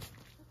 At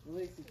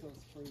least until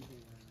it's freezing.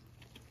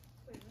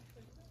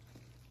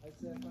 I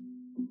said.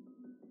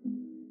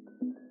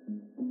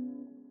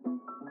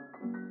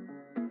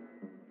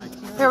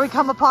 Here we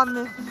come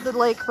upon the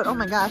lake, but oh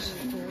my gosh,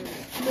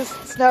 this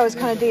snow is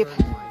kind of deep.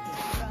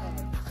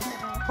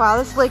 Wow,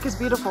 this lake is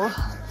beautiful.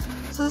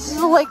 So this is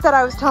the lake that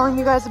I was telling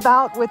you guys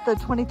about with the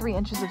 23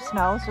 inches of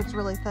snow, so it's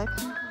really thick.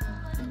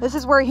 This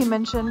is where he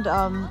mentioned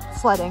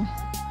sledding.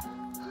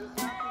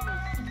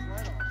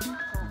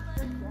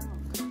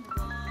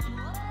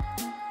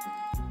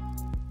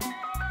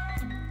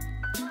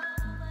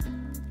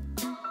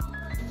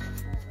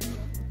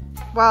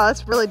 Wow,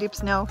 that's really deep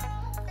snow.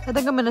 I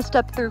think I'm gonna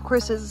step through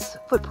Chris's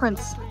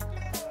footprints.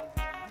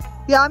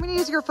 Yeah, I'm gonna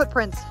use your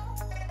footprints.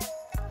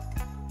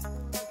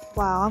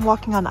 Wow, I'm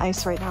walking on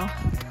ice right now.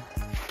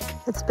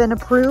 It's been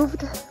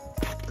approved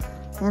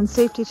and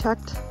safety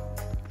checked,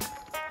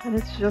 and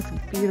it's just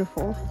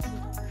beautiful.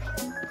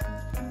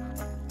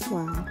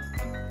 Wow.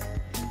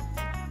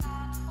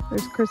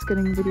 There's Chris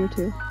getting video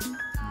too.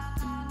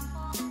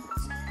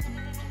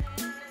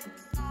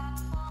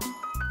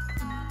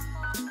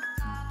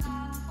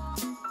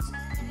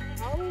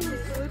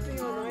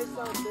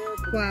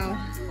 Wow.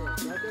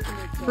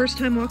 First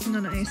time walking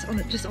on ice,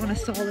 just on a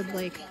solid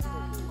lake.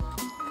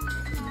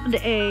 And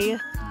a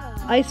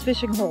ice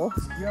fishing hole.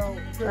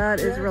 That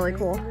is really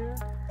cool.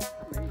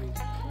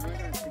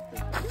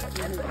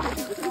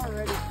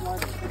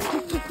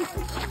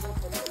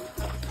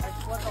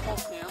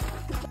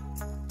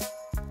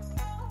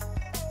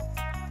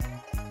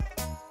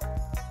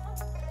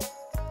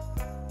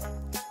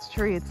 This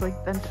tree, it's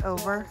like bent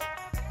over.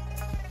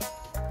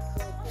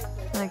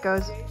 And it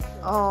goes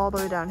all the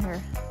way down here.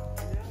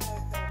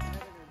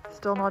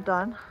 Still not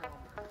done.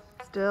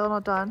 Still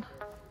not done.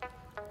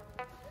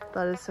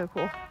 That is so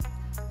cool.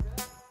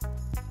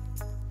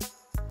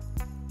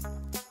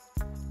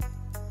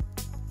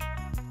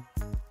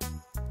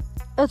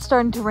 It's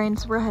starting to rain,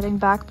 so we're heading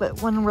back,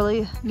 but one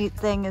really neat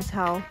thing is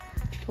how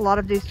a lot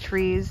of these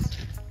trees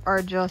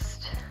are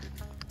just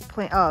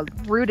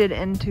rooted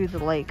into the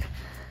lake.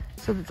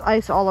 So there's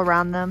ice all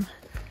around them,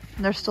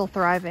 and they're still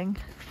thriving.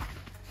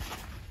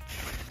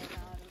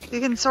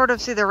 You can sort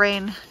of see the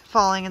rain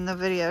falling in the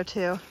video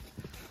too.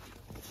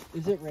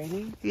 Is it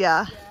raining?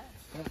 Yeah.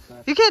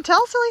 You can't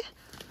tell, silly?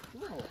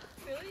 No.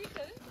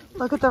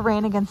 Look at the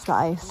rain against the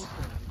ice.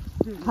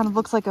 Kind of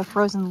looks like a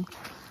frozen...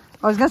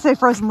 I was gonna say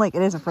frozen lake.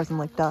 It is a frozen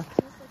lake, duh.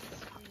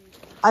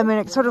 I mean,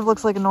 it sort of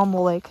looks like a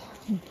normal lake.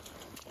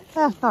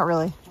 Not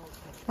really.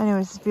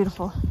 Anyways, it's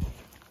beautiful.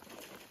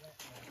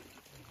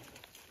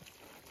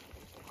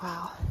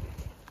 Wow.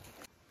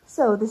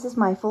 So this is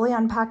my fully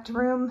unpacked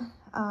room.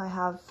 I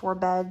have 4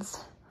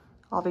 beds.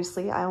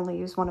 Obviously, I only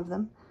use one of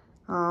them.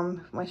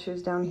 My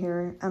shoes down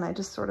here, and I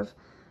just sort of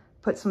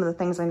put some of the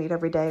things I need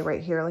every day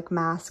right here, like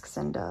masks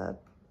and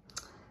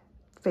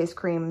face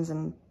creams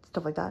and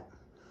stuff like that.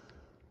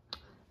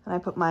 And I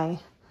put my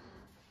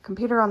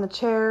computer on the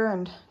chair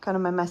and kind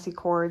of my messy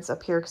cords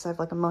up here because I have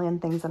like a million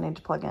things I need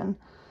to plug in.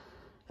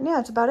 And yeah,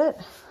 that's about it.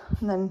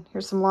 And then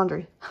here's some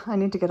laundry. I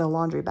need to get a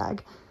laundry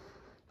bag,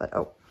 but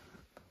oh.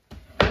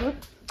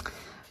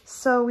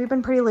 So we've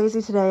been pretty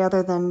lazy today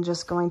other than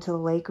just going to the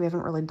lake. We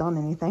haven't really done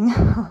anything.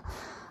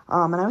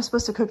 And I was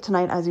supposed to cook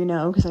tonight, as you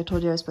know, because I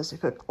told you I was supposed to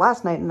cook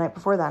last night and the night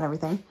before that and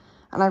everything.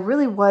 And I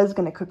really was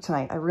going to cook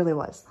tonight. I really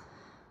was.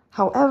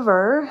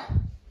 However,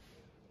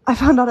 I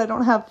found out I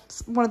don't have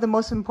one of the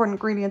most important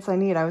ingredients I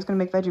need. I was going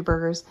to make veggie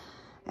burgers,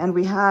 and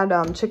we had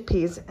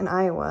chickpeas in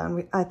Iowa,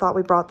 and I thought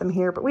we brought them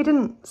here, but we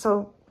didn't.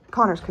 So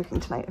Connor's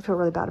cooking tonight. I feel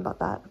really bad about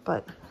that,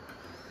 but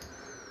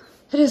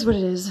it is what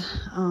it is.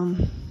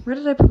 Where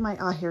did I put my...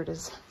 Ah, here it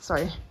is.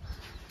 Sorry.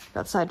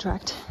 Got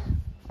sidetracked.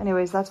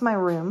 Anyways, that's my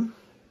room.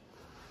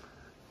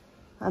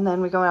 And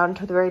then we go out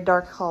into the very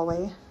dark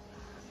hallway. I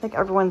think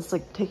everyone's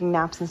like taking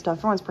naps and stuff.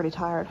 Everyone's pretty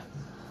tired.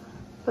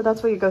 But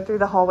that's where you go through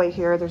the hallway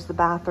here. There's the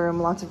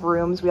bathroom, lots of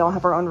rooms. We all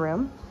have our own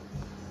room.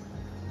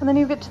 And then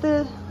you get to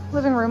the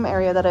living room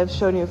area that I've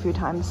shown you a few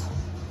times.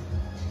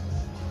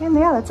 And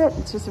yeah, that's it.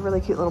 It's just a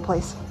really cute little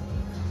place.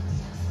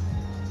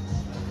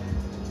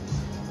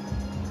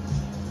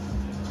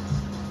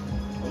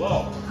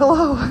 Hello.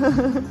 Hello.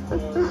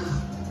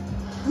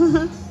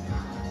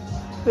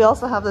 We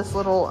also have this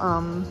little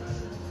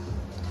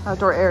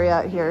outdoor area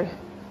out here.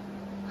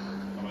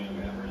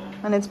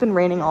 And it's been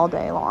raining all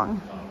day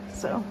long,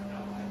 so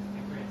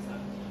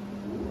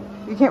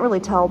you can't really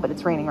tell, but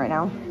it's raining right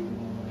now.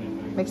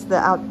 Makes the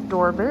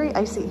outdoor very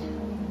icy.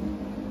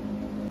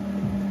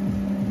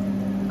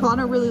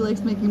 Connor really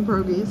likes making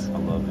pierogies. I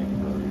love making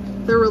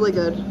pierogies. They're really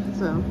good,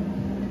 so.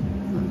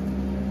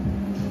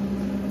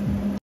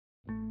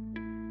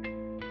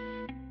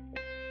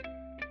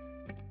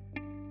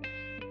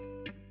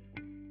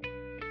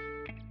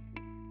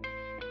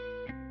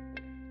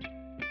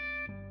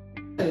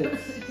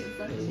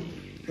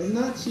 I'm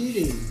not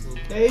cheating.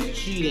 It's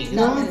cheating.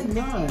 No, it's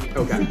not.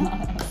 Okay.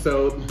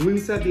 So Blue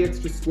said the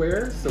extra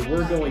square, so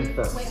we're going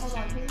first. Wait, hold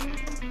on.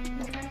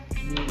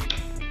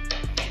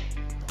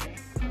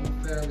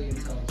 I'm fairly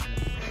intelligent.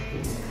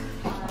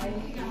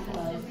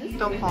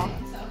 don't fall.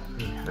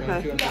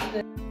 Okay.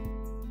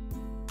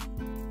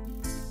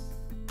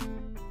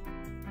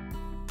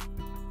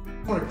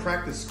 I want to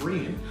crack the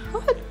screen.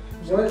 What?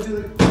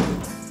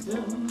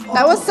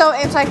 That was so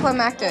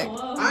anticlimactic.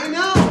 I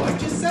know. I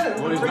just said it.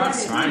 Well, he's not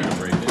trying to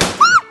break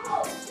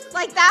it.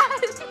 Like that?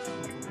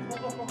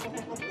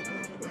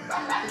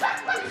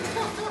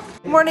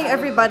 Morning,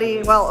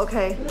 everybody. Well,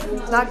 okay,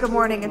 not good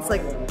morning. It's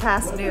like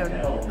past noon.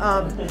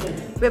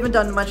 We haven't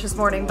done much this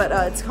morning, but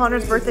it's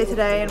Connor's birthday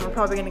today, and we're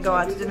probably gonna go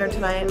out to dinner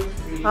tonight.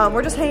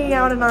 We're just hanging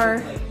out in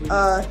our,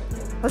 I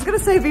was gonna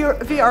say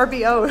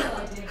VRBO,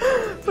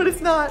 but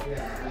it's not.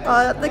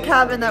 The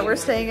cabin that we're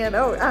staying in.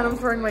 Oh,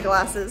 Adam's wearing my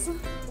glasses.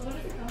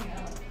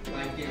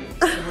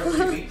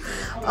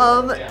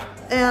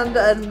 And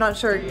I'm not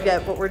sure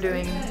yet what we're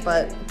doing,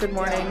 but good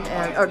morning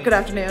and or good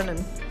afternoon,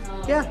 and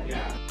yeah.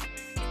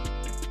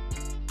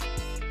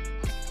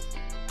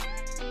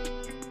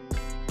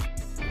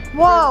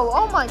 Whoa!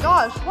 Oh my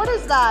gosh! What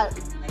is that?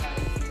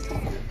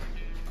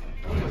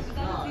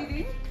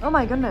 Oh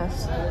my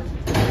goodness!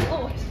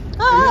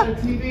 Ah!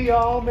 TV,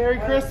 y'all. Merry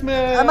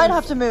Christmas. I might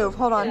have to move.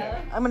 Hold on.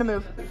 I'm gonna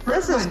move.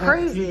 This is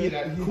crazy.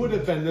 That could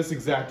have been this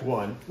exact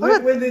one.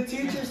 When the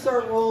teachers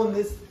start rolling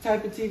this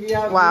type of TV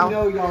out, wow. You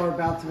know y'all are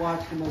about to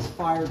watch the most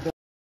fire.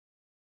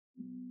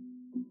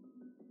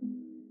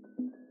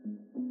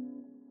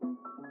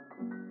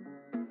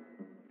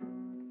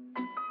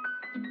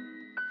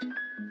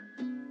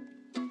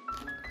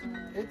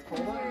 It's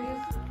cold out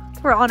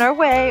here. We're on our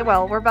way.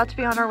 Well, we're about to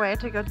be on our way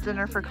to go to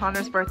dinner for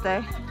Connor's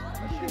birthday.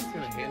 It's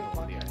gonna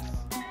handle the ice.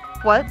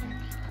 What?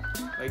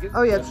 Like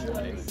Oh yeah,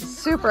 it's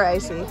super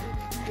icy.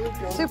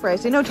 Super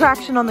icy. No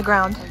traction on the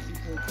ground.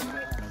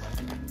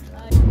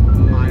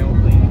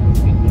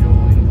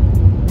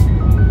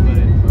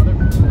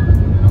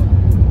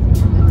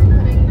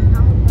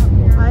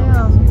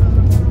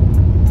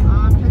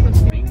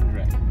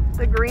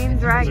 The green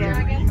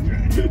dragon.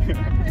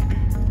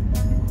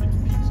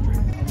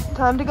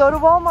 Time to go to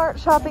Walmart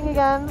shopping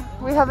again.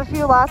 We have a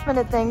few last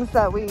minute things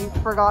that we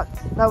forgot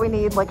that we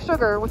need, like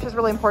sugar, which is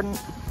really important,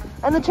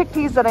 and the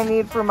chickpeas that I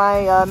need for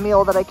my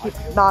meal that I keep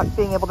not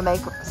being able to make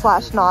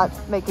 / not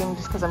making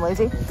just because I'm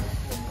lazy.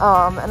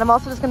 And I'm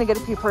also just going to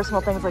get a few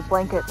personal things like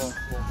blankets.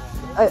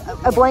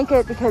 A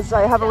blanket because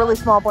I have a really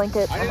small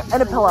blanket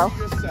and a pillow.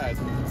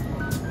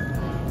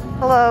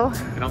 Hello.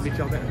 And I'll meet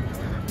y'all there.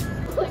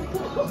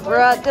 We're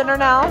at dinner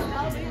now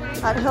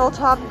at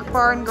Hilltop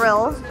Bar and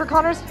Grill for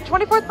Connor's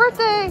 24th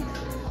birthday.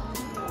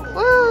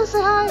 Woo,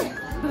 say hi.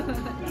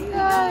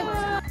 Hi.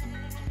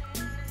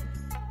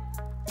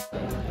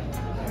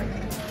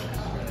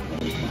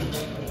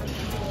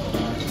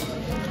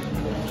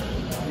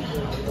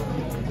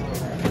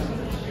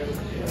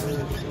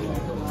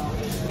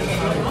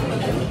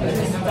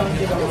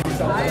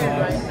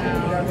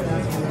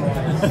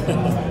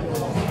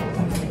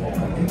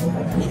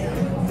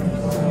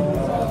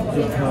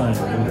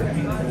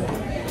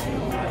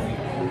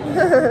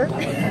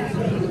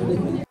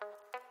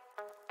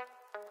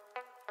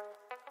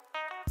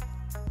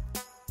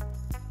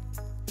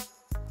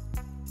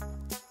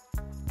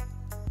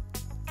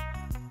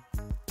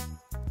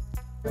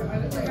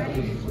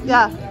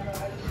 Yeah.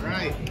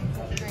 Right.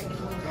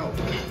 Go.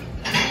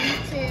 1,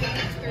 2,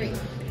 3.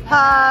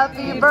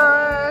 Happy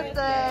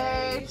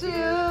birthday to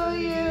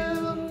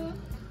you.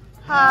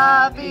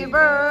 Happy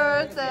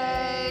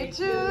birthday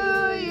to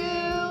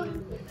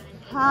you.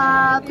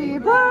 Happy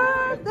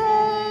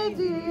birthday,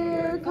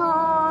 dear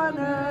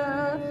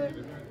Connor.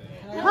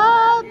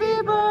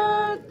 Happy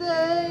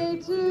birthday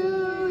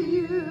to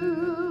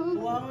you.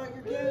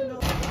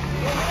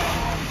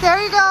 There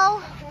you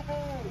go.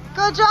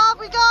 Good job,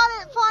 we got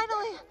it,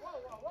 finally.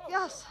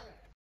 Yes.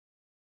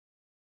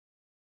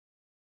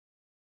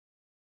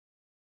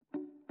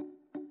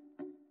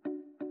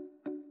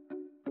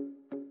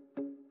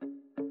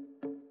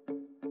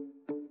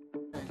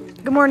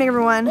 Good morning,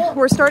 everyone.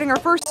 We're starting our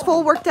first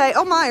full work day.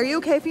 Oh my, are you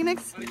okay,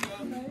 Phoenix?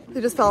 He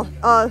just fell.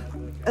 I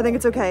think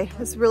it's okay.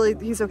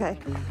 He's okay.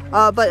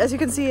 But as you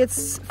can see,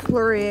 it's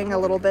flurrying a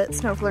little bit,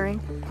 snow flurrying.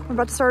 We're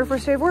about to start our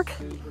first day of work.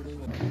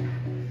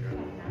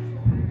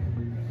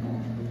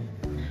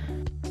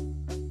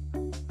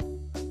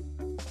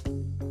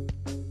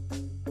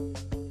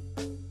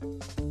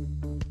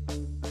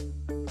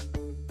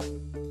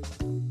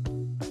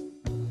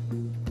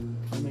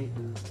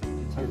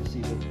 It's hard to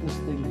see, but this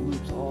thing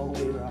loops all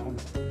the way around.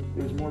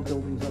 There's more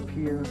buildings up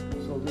here.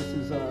 So this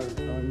is our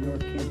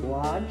North Camp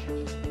Lodge,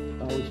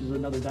 which is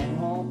another dining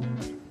hall.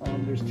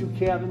 There's 2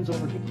 cabins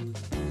over here.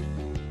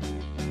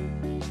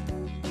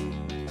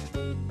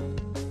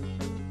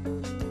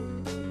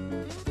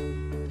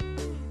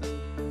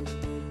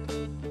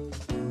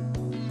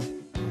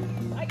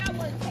 I got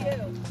one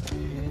too.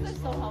 This is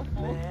so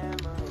helpful.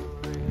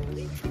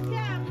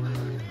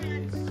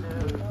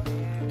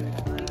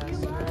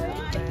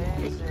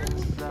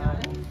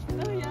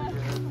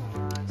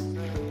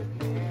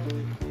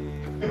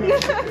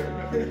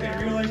 I didn't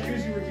realize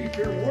you were keeping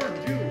your warm,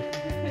 too.